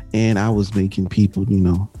 and I was making people,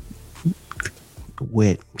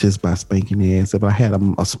 wet just by spanking their ass. If I had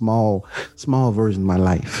a small version of my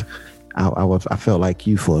life, I felt like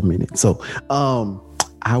you for a minute. So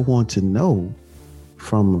I want to know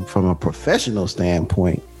from a professional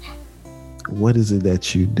standpoint, what is it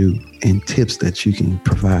that you do and tips that you can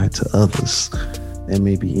provide to others that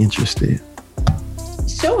may be interested?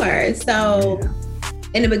 Sure. So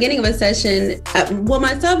in the beginning of a session,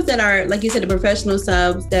 my subs that are, like you said, the professional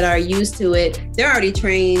subs that are used to it, they're already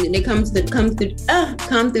trained. They come through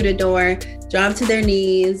the door, drop to their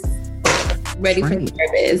knees, ready for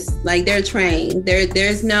service. Like, they're trained.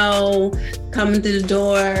 There's no coming through the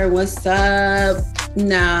door, what's up?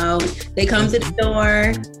 No, they come to the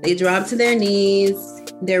door, they drop to their knees,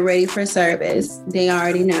 they're ready for service. They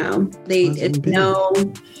already know. They know.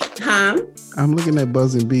 Huh? I'm looking at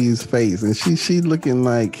Buzzing Bee's face, and she looking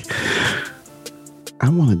like, I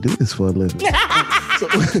want to do this for a living.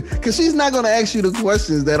 Because she's not going to ask you the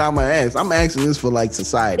questions that I'm going to ask. I'm asking this for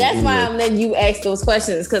society. That's why I'm letting you ask those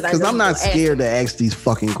questions. Because I'm not scared to ask these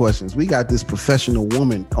fucking questions. We got this professional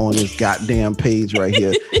woman on this goddamn page right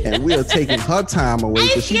here, and we are taking her time away. I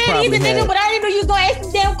ain't scared either, nigga, but I didn't know you was going to ask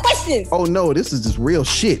some damn questions. Oh, no, this is just real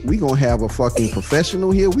shit. We going to have a fucking professional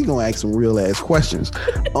here. We going to ask some real ass questions.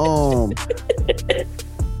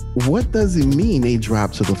 What does it mean they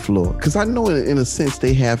drop to the floor? Because I know in a sense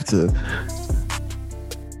they have to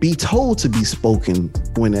be told to be spoken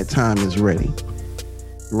when that time is ready,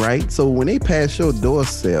 right? So when they pass your door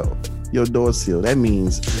seal, that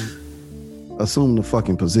means assume the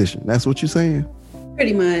fucking position. That's what you're saying?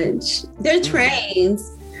 Pretty much. They're trained.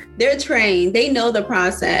 They know the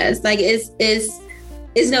process. Like, it's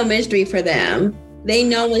no mystery for them. They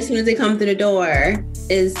know as soon as they come through the door,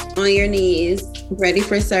 is on your knees, ready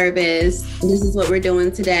for service. This is what we're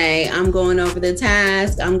doing today. I'm going over the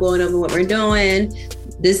task. I'm going over what we're doing.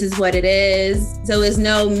 This is what it is. So it's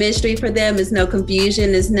no mystery for them. It's no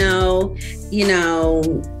confusion. It's no,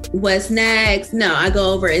 what's next. No, I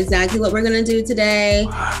go over exactly what we're going to do today.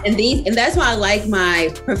 And that's why I like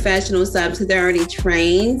my professional subs, because they're already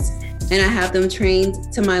trained, and I have them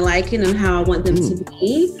trained to my liking and how I want them to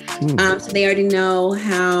be. So they already know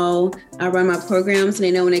how I run my program. So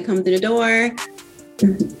they know when they come through the door,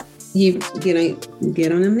 you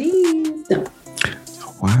get on them knees.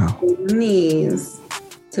 Wow. Knees.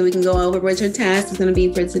 So we can go over what your task is going to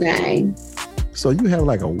be for today. So you have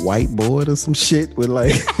like a whiteboard or some shit with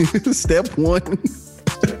step one.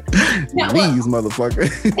 These motherfuckers.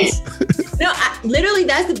 No, literally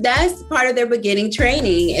that's part of their beginning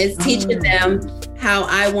training, is teaching them how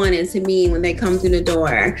I want it to be when they come through the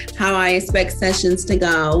door, how I expect sessions to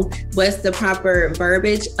go, what's the proper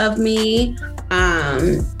verbiage of me.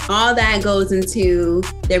 All that goes into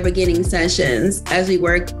their beginning sessions as we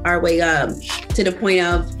work our way up to the point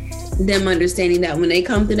of them understanding that when they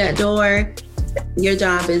come through that door, your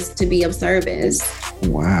job is to be of service.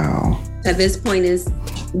 Wow. At this point is,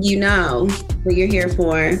 what you're here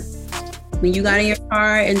for. When you got in your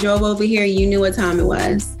car and drove over here, you knew what time it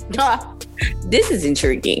was. This is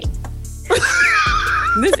intriguing.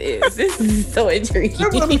 This is so intriguing.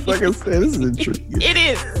 That motherfucker said this is intriguing. It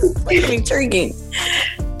is fucking intriguing.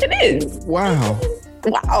 It is. Wow.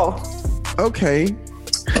 Wow. Okay.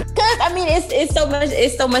 Cause I mean, it's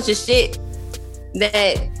so much of shit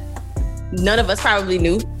that none of us probably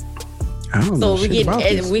knew. I don't know. So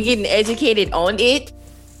we're getting educated on it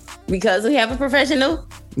because we have a professional.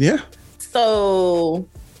 Yeah. So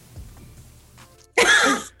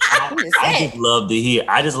I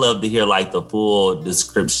just love to hear like the full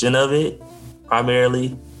description of it,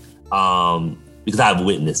 primarily, because I've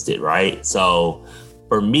witnessed it, right? So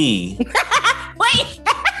for me, wait.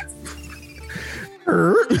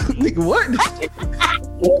 Nigga, what?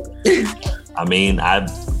 I mean, I've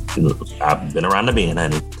been around the bend,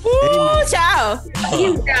 honey. Ooh, child.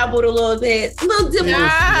 You dabbled a little bit. A little dip.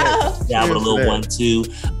 Dabbled a little 1-2.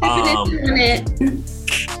 Doing it.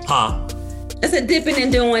 Huh? I said dipping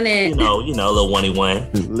and doing it. You know, little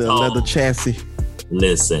 1-1. Little leather chassis.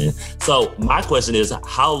 Listen. So my question is,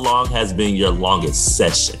 how long has been your longest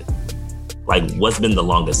session? Like, what's been the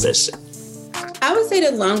longest session? I would say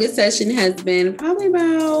the longest session has been probably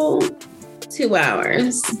about 2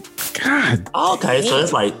 hours. God. Okay, so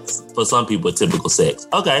it's like for some people typical sex.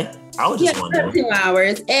 Okay, I was just wondering. 2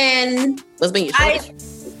 hours, and What's been your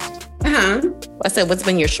shortest? I said, what's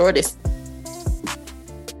been your shortest?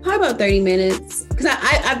 Probably about 30 minutes. Because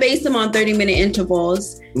I base them on 30-minute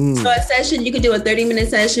intervals. So a session, you could do a 30-minute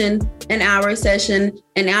session, an hour session,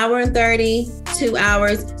 an hour and 30, 2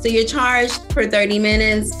 hours. So you're charged for 30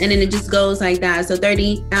 minutes, and then it just goes like that. So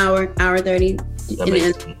 30, hour 30,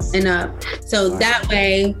 and up. So that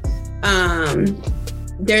way,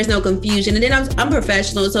 there's no confusion. And then I'm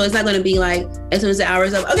professional, so it's not going to be like as soon as the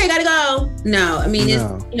hour's up, okay, gotta go. No, I mean,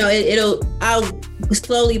 I'll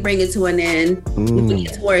slowly bring it to an end. When we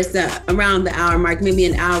get towards around the hour mark, maybe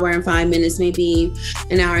an hour and 5 minutes, maybe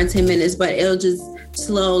an hour and 10 minutes, but it'll just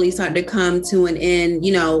slowly start to come to an end,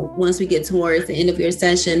 once we get towards the end of your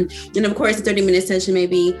session. And of course, a 30-minute session may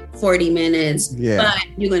be 40 minutes, but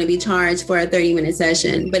you're going to be charged for a 30-minute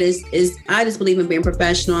session. But I just believe in being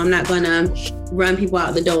professional. I'm not going to run people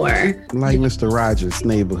out the door. Like Mr. Rogers'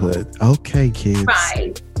 Neighborhood. Okay, kids.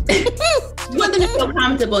 Right. You want them to feel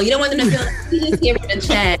comfortable. You don't want them to feel, you just give them a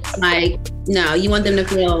check. Like, no, you want them to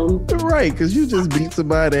feel. Right, because you just beat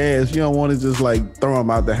somebody's ass. You don't want to just like throw them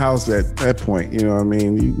out the house at that point. You know what I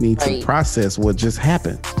mean? You need to process what just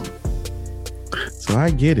happened. So I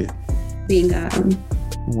get it. Bingo.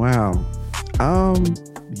 Wow.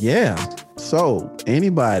 Yeah. So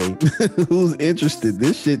anybody who's interested,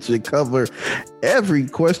 this shit should cover every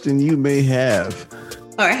question you may have.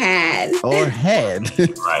 Or had.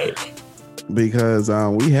 Right. Because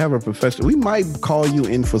we have a professional. We might call you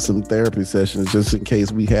in for some therapy sessions just in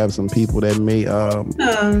case we have some people that may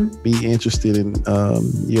be interested in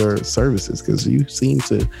your services, because you seem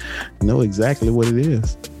to know exactly what it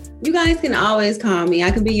is. You guys can always call me.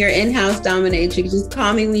 I could be your in-house dominatrix. Just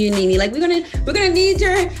call me when you need me. Like, we're gonna need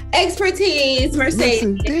your expertise, Mercedes. Yes,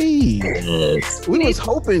 indeed. Yes. We was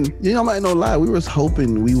hoping, I might not lie, we was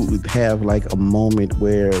hoping we would have like a moment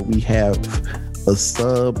where we have a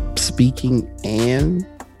sub speaking and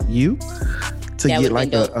you to get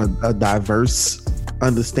like a diverse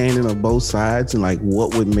understanding of both sides and like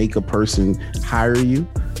what would make a person hire you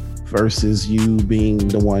versus you being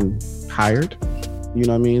the one hired. You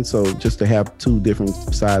know what I mean? So just to have two different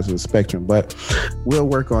sides of the spectrum. But we'll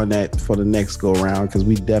work on that for the next go around, because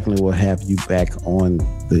we definitely will have you back on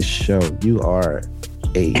the show. You are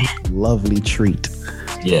a lovely treat.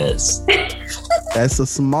 Yes. That's a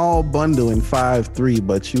small bundle in 5'3",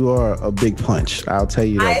 but you are a big punch. I'll tell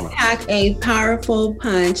you that. I pack a powerful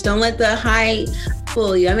punch. Don't let the height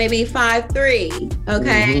fool you. I may be 5'3",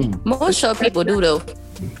 okay? Mm-hmm. Most short people do, though.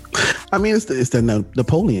 I mean, it's the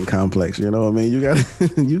Napoleon complex, you know what I mean? You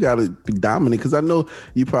gotta be dominant, because I know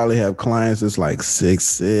you probably have clients that's like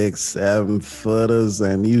 6'6", 7 footers,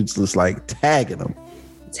 and you just like tagging them.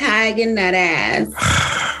 Tagging that ass.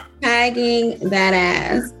 Tagging that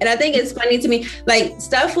ass. And I think it's funny to me, like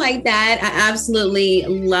stuff like that I absolutely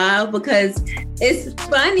love, because it's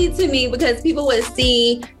funny to me because people would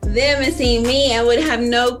see them and see me and would have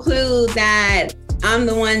no clue that I'm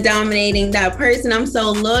the one dominating that person. I'm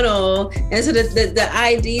so little. And so the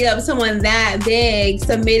idea of someone that big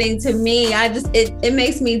submitting to me, it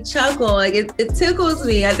makes me chuckle. Like it tickles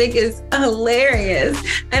me. I think it's hilarious.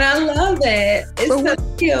 And I love it. It's so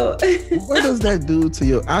cute. What does that do to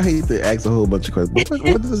your, I hate to ask a whole bunch of questions, but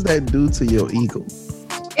what does that do to your ego?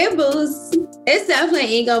 It boosts. It's definitely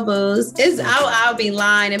an ego boost. I'll be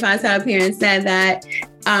lying if I sat up here and said that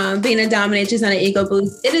being a dominatrix is not an ego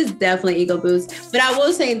boost. It is definitely ego boost. But I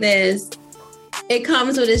will say this, it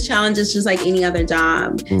comes with its challenges, just like any other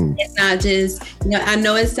job. It's not just, I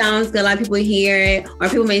know it sounds good. A lot of people hear it, or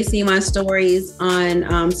people may see my stories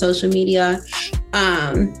on social media.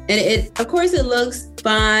 And it, of course, it looks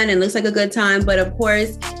fun and looks like a good time, but of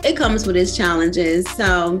course, it comes with its challenges.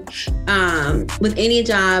 So with any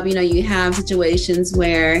job, you have situations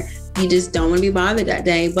where you just don't want to be bothered that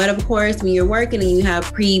day. But of course, when you're working and you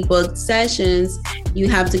have pre-booked sessions, you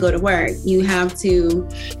have to go to work. You have to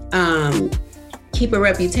keep a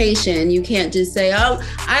reputation. You can't just say, oh,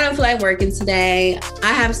 I don't feel like working today.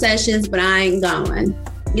 I have sessions, but I ain't going.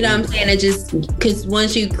 You know what I'm saying? It just, because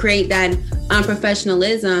once you create that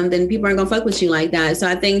unprofessionalism, then people aren't going to fuck with you like that. So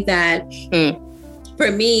I think that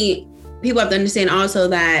for me, people have to understand also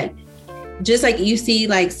that just like you see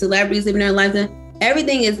like celebrities living their lives,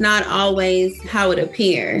 everything is not always how it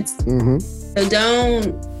appears. So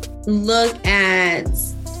don't look at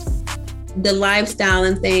the lifestyle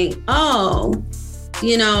and think, oh,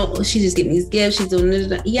 she's just getting these gifts. She's doing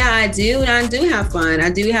this. Yeah, I do. And I do have fun. I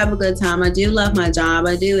do have a good time. I do love my job.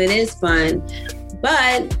 It is fun.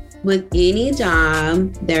 But with any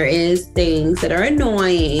job, there is things that are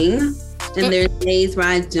annoying. And there's days where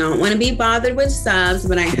I don't want to be bothered with subs,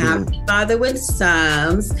 but I have to be bothered with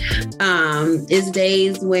subs. It's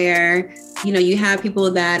days where, you have people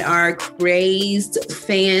that are crazed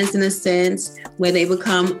fans in a sense, where they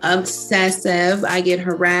become obsessive. I get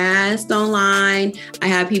harassed online. I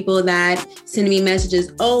have people that send me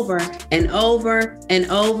messages over and over and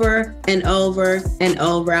over and over and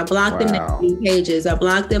over. I block them in pages. I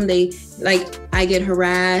block them. I get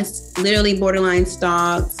harassed, literally borderline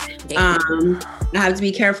stalked. I have to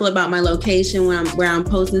be careful about my location where I'm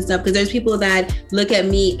posting stuff, because there's people that look at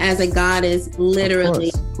me as a goddess.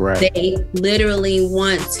 Literally, they literally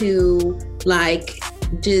want to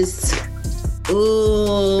just.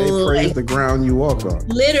 Ooh, they praise the ground you walk on.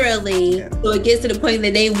 Literally. Yeah. So it gets to the point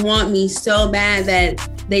that they want me so bad that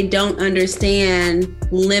they don't understand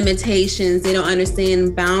limitations. They don't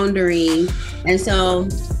understand boundaries. And so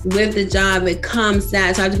with the job, it comes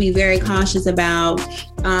that. So I have to be very cautious about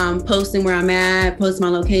posting where I'm at, posting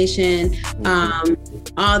my location,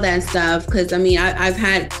 all that stuff. Because I've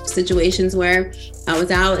had situations where I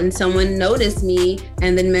was out and someone noticed me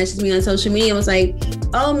and then messaged me on social media and was like,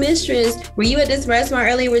 oh, mistress, were you at this restaurant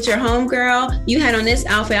earlier with your homegirl? You had on this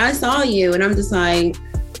outfit. I saw you. And I'm just like,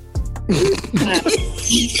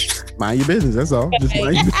 mind your business. That's all. Just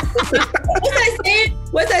mind your business.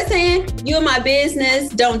 What's that saying? You in my business.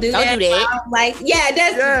 Don't do that. I'm like, always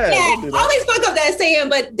fuck up that saying,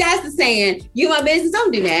 but that's the saying. You in my business.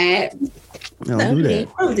 Don't do that.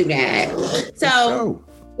 Don't do that. So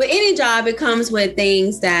with any job, it comes with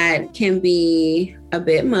things that can be a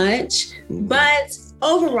bit much, but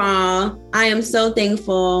overall, I am so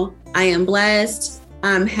thankful. I am blessed.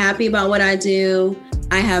 I'm happy about what I do.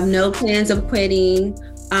 I have no plans of quitting.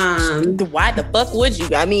 Why the fuck would you?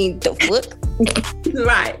 The fuck?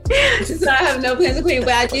 Right. So I have no plans of quitting,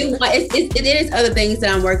 but I do want, it is other things that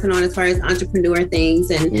I'm working on as far as entrepreneur things.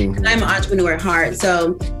 And I'm an entrepreneur at heart.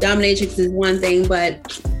 So dominatrix is one thing,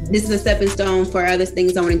 but this is a stepping stone for other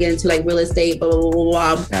things I want to get into, like real estate, blah, blah,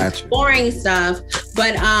 blah, blah. Gotcha. Boring stuff.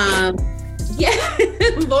 But yeah,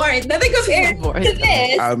 boring. Nothing compared to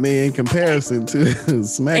this. In comparison to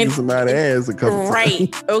smacking somebody's ass a couple times.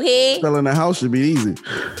 Right. Okay. Selling a house should be easy.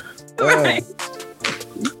 Right.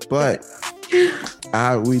 But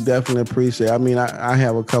we definitely appreciate. I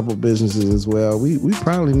have a couple businesses as well. We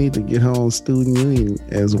probably need to get her on student union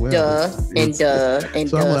as well.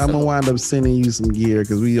 So I'm gonna wind up sending you some gear,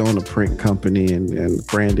 because we own a print company and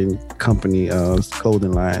branding company,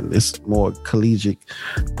 clothing line. It's more collegiate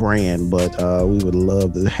brand, but we would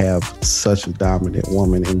love to have such a dominant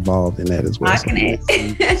woman involved in that as well.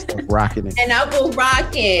 Rocking it. And I will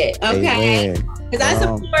rock it. Okay. Because I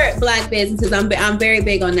support Black businesses. I'm very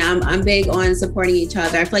big on that. I'm big on supporting each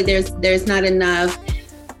other. I feel like there's not enough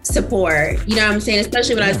support. You know what I'm saying?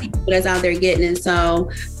 Especially when I see people that's out there getting it. So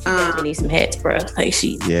she needs some heads, bro.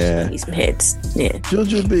 She needs some heads. Yeah.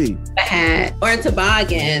 Juju B. A hat or a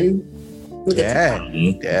toboggan. Yeah,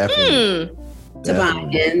 definitely.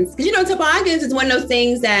 Toboggans. Because toboggans is one of those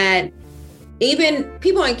things that even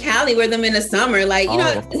people in Cali wear them in the summer. Like,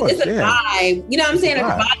 it's a vibe. You know what I'm saying? A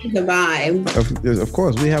toboggan's a vibe. Of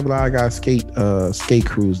course, we have a lot of guys skate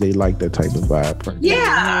crews. They like that type of vibe. Right?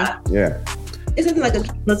 Yeah. Yeah. It's something like a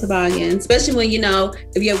toboggan, especially when,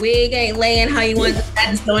 if your wig ain't laying how you want it,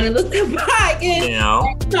 just go in a little toboggan.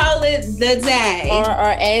 Call it the day. Or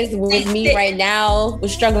as with me right now, we're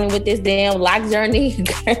struggling with this damn lock journey.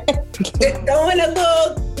 Throwing a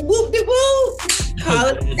little whoop-de-whoop. Call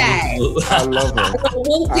it the day. I love her.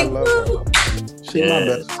 She's my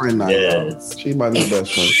best friend now. Yes. She's my new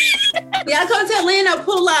best friend. Y'all come to Atlanta,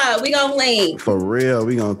 pull up. We gonna link. For real.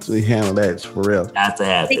 We gonna handle that for real. Got to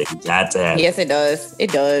happen. Got to happen. Yes, it does.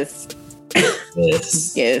 It does.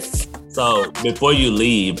 Yes. Yes. So before you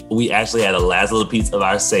leave, we actually had a last little piece of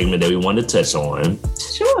our segment that we wanted to touch on.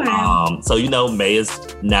 Sure. So May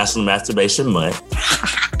is National Masturbation Month.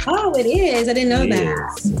 Oh, it is. I didn't know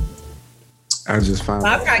that. I just found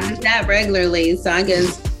I practice that regularly, so I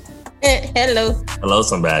guess. Hello. Hello,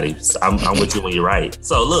 somebody. I'm with you when you're right.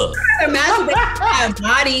 So look. I'd rather masturbate than have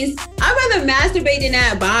bodies. I'd rather masturbate than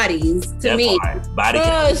have bodies. To that me, part, body Oh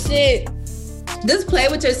count. shit. just play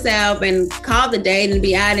with yourself and call the date and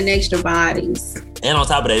be adding extra bodies. And on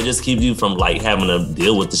top of that, it just keeps you from like having to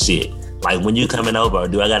deal with the shit. Like when you coming over,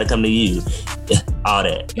 do I got to come to you? All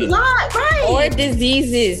that. Right. Or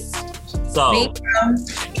diseases.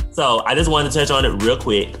 So I just wanted to touch on it real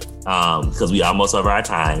quick because we almost over our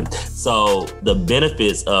time. So the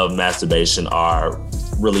benefits of masturbation are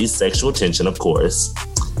release sexual tension, of course,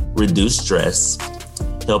 reduce stress,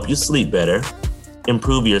 help you sleep better,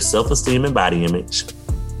 improve your self-esteem and body image,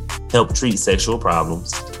 help treat sexual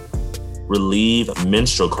problems, relieve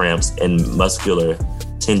menstrual cramps and muscular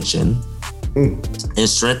tension, and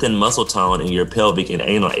strengthen muscle tone in your pelvic and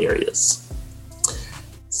anal areas.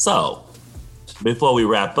 So, before we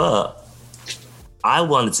wrap up, I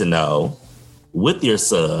wanted to know, with your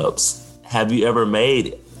subs, have you ever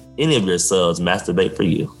made any of your subs masturbate for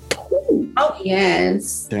you? Oh,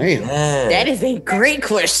 yes. Damn. That is a great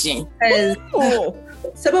question. Because Oh.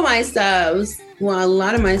 some of my subs, well, a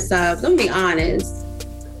lot of my subs, I'm gonna be honest,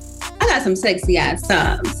 I got some sexy ass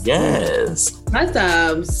subs. Yes. My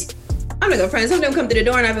subs, I'm not good friends. Some of them come through the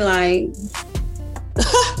door and I be like,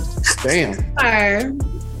 Damn. "Sir,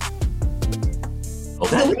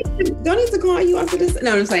 Okay. don't need to call you after this."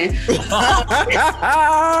 No, I'm saying,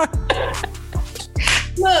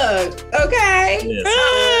 look, okay.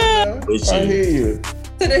 Yes. With I you. hear you.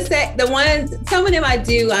 So the ones, some of them I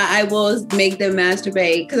will make them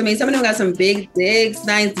masturbate because I mean some of them got some big dicks,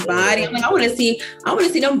 nice body. I'm like, I want to see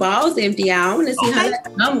them balls empty out. I want to see how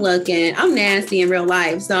I'm looking. I'm nasty in real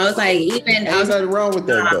life, so it's like even Ain't nothing wrong with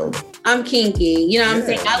that though. I'm kinky. You know what I'm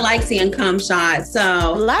saying? I like seeing cum shots. A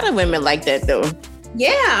So lot of women like that though.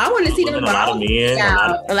 yeah, I want to see them A lot of balls. men,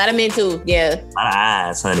 A lot of men too. Yeah. a lot of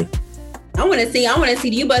eyes, honey. I want to see.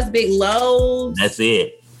 Do you bust big loads? That's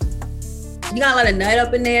it. You got a lot of nut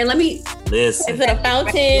up in there. Let me. Listen. Is it a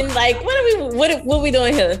fountain? Like what we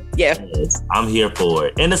doing here? Yeah. Yes, I'm here for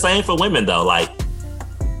it. And the same for women though. Like,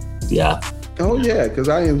 yeah, Oh yeah, because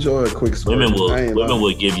I enjoy a quick swim. women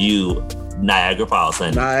will give you Niagara Falls,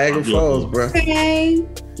 honey. Niagara I'm here Falls, for it. bro. Okay.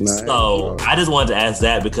 Niagara So Falls. I just wanted to ask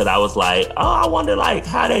that because I was like, oh, I wonder like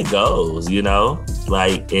how that goes,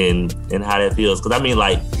 like and how that feels. Because I mean,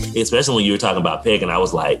 like, especially when you were talking about pegging, I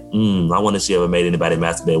was like, I wonder if she ever made anybody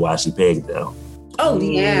masturbate while she pegged them. Oh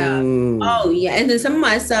yeah. Oh yeah. And then some of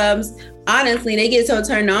my subs, honestly, they get so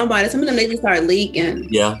turned on by it. Some of them they just start leaking.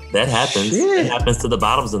 Yeah, that happens. Shit. It happens to the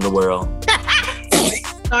bottoms in the world.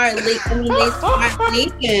 They start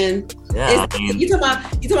leaking. Yeah, I mean, You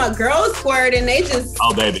talking about girls squirt and they just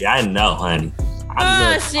oh baby, I know, honey.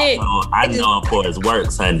 Shit. I know him for his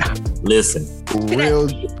works, honey. Listen, Real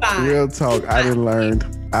talk. I done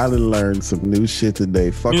learned some new shit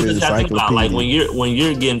today. Fuck you the just gotta think about like encyclopedia. when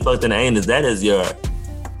you're getting fucked in the anus, that is your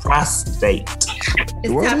prostate.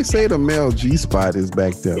 Well, they say the male G spot is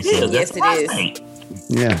back there. It is. So, Yes, That's it is. prostate.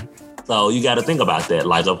 yeah. So you got to think about that.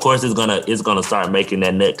 Like, of course, it's gonna start making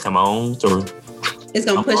that nut come on through. it's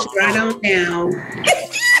gonna push it right on down.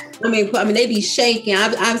 I mean, they be shaking.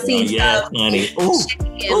 I've seen Yeah, stuff honey. Ooh.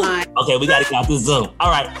 shaking like. Okay, we gotta get out this Zoom. All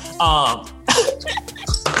right.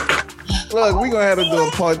 Look, we gonna have to do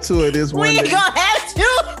a part 2 of this one We day. gonna have to.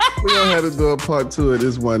 We gonna have to do a part 2 of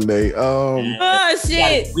this one day. Oh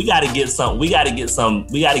shit. We gotta get some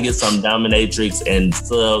dominatrix and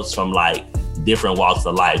subs from like different walks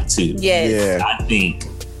of life too. Yes. Yeah. I think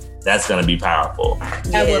that's gonna be powerful.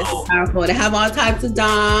 That Yes. was powerful. They have all types of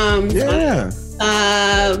doms. Yeah.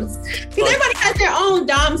 Because everybody has their own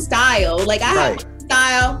dom style. Like I have Right. my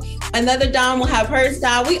style, another dom will have her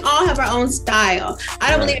style. We all have our own style. I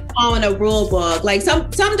don't believe in following a rule book. Like some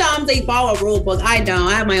doms they follow a rule book. I don't.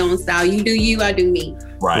 I have my own style. You do you, I do me.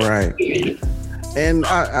 Right. Right. And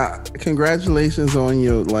I congratulations on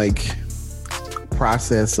your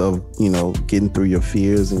process of getting through your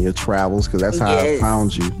fears and your travels, because that's how I Yes.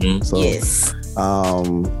 found you. Mhm. So Yes.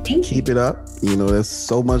 keep it up. There's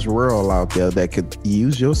so much world out there that could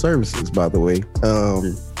use your services, by the way.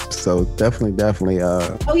 So definitely.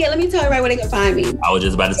 Oh yeah, let me tell you right where they can find me. I was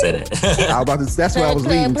just about to say that. That's where I was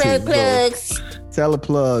leading to. So, Plugs. Tell the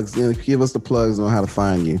plugs. Give us the plugs on how to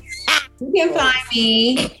find you. You can find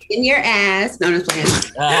me in your ass. No, I'm just playing.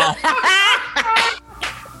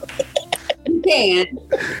 You can.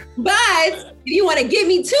 But if you want to get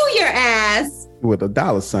me to your ass with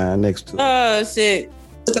a $sign next to it. Oh shit.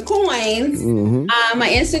 With the coins. Mm-hmm. My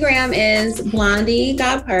Instagram is Blondie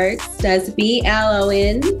Got Perks. That's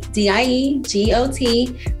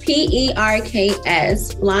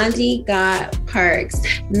BlondieGotPerks. Blondie Got Perks.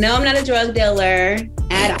 No, I'm not a drug dealer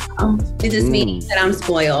at all. It just means that I'm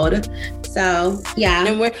spoiled. So yeah.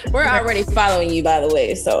 And we're already following you, by the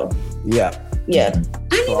way. So yeah.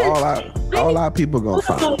 All our people gonna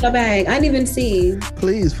follow. I didn't even see.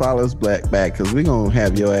 Please follow us back because we're gonna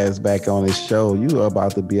have your ass back on this show. You are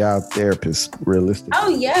about to be our therapist, realistically. Oh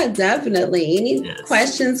yeah, definitely. Any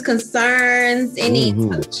questions, concerns, any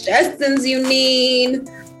suggestions you need,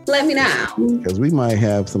 let me know. Because we might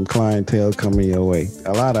have some clientele coming your way.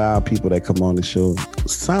 A lot of our people that come on the show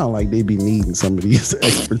sound like they be needing some of these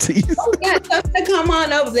expertise. Oh yeah, so to come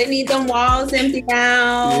on over. They need them walls emptied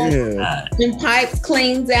out. Yeah. Them pipes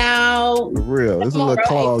cleaned out. For real. There's a little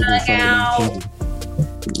clogged in some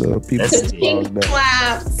of these people. Pink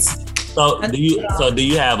flaps. So do you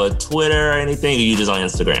have a Twitter or anything, or you just on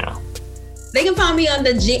Instagram? They can find me on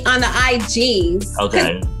the IGs.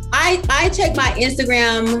 Okay. I check my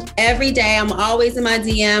Instagram every day. I'm always in my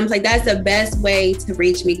DMs. Like that's the best way to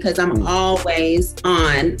reach me because I'm always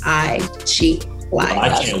on IG.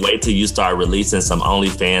 I can't wait till you start releasing some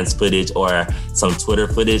OnlyFans footage or some Twitter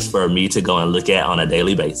footage for me to go and look at on a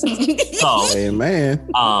daily basis. So, amen.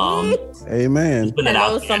 Amen. Putting it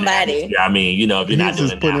out somebody. I mean, you know, if you're not doing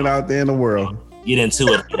just putting it out there in the world, get into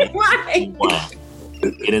it.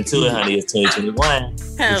 Get into it, honey. It's 2021.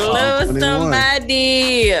 Hello,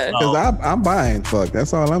 somebody. Because I'm buying. Fuck,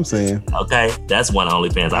 that's all I'm saying. Okay, that's one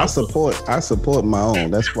OnlyFans. I support my own.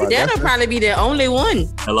 That's why. That'll probably be the only one.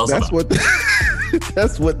 Hello, somebody.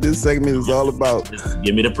 That's what this segment is all about. Just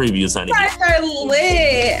give me the previews, honey. You guys are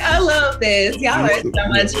lit. I love this. Y'all are so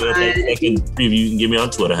much fun. Preview you can give me on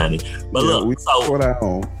Twitter, honey. But look, so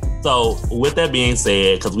with that being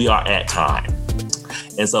said, because we are at time.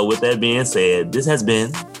 And so with that being said, this has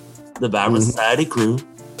been the Vibrant Society crew.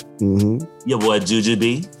 Mm-hmm. Your boy Juju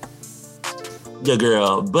B. Your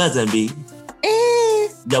girl Buzzin' B.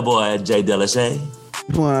 Your boy Jay Delachey.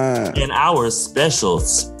 And our special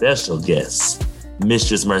guest,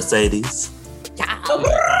 Mistress Mercedes.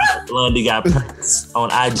 Blondie Got Perks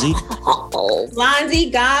on IG. Blondie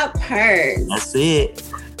Got Perks. That's it.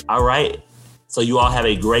 All right. So you all have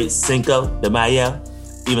a great Cinco de Mayo.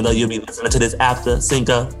 Even though you'll be listening to this after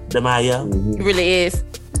Cinco de Mayo. It really is.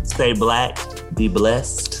 Stay black, be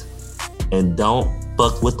blessed, and don't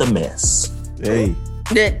fuck with the mess. Hey.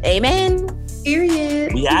 Amen.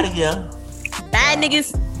 Period. We out of here. Bye,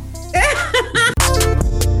 niggas.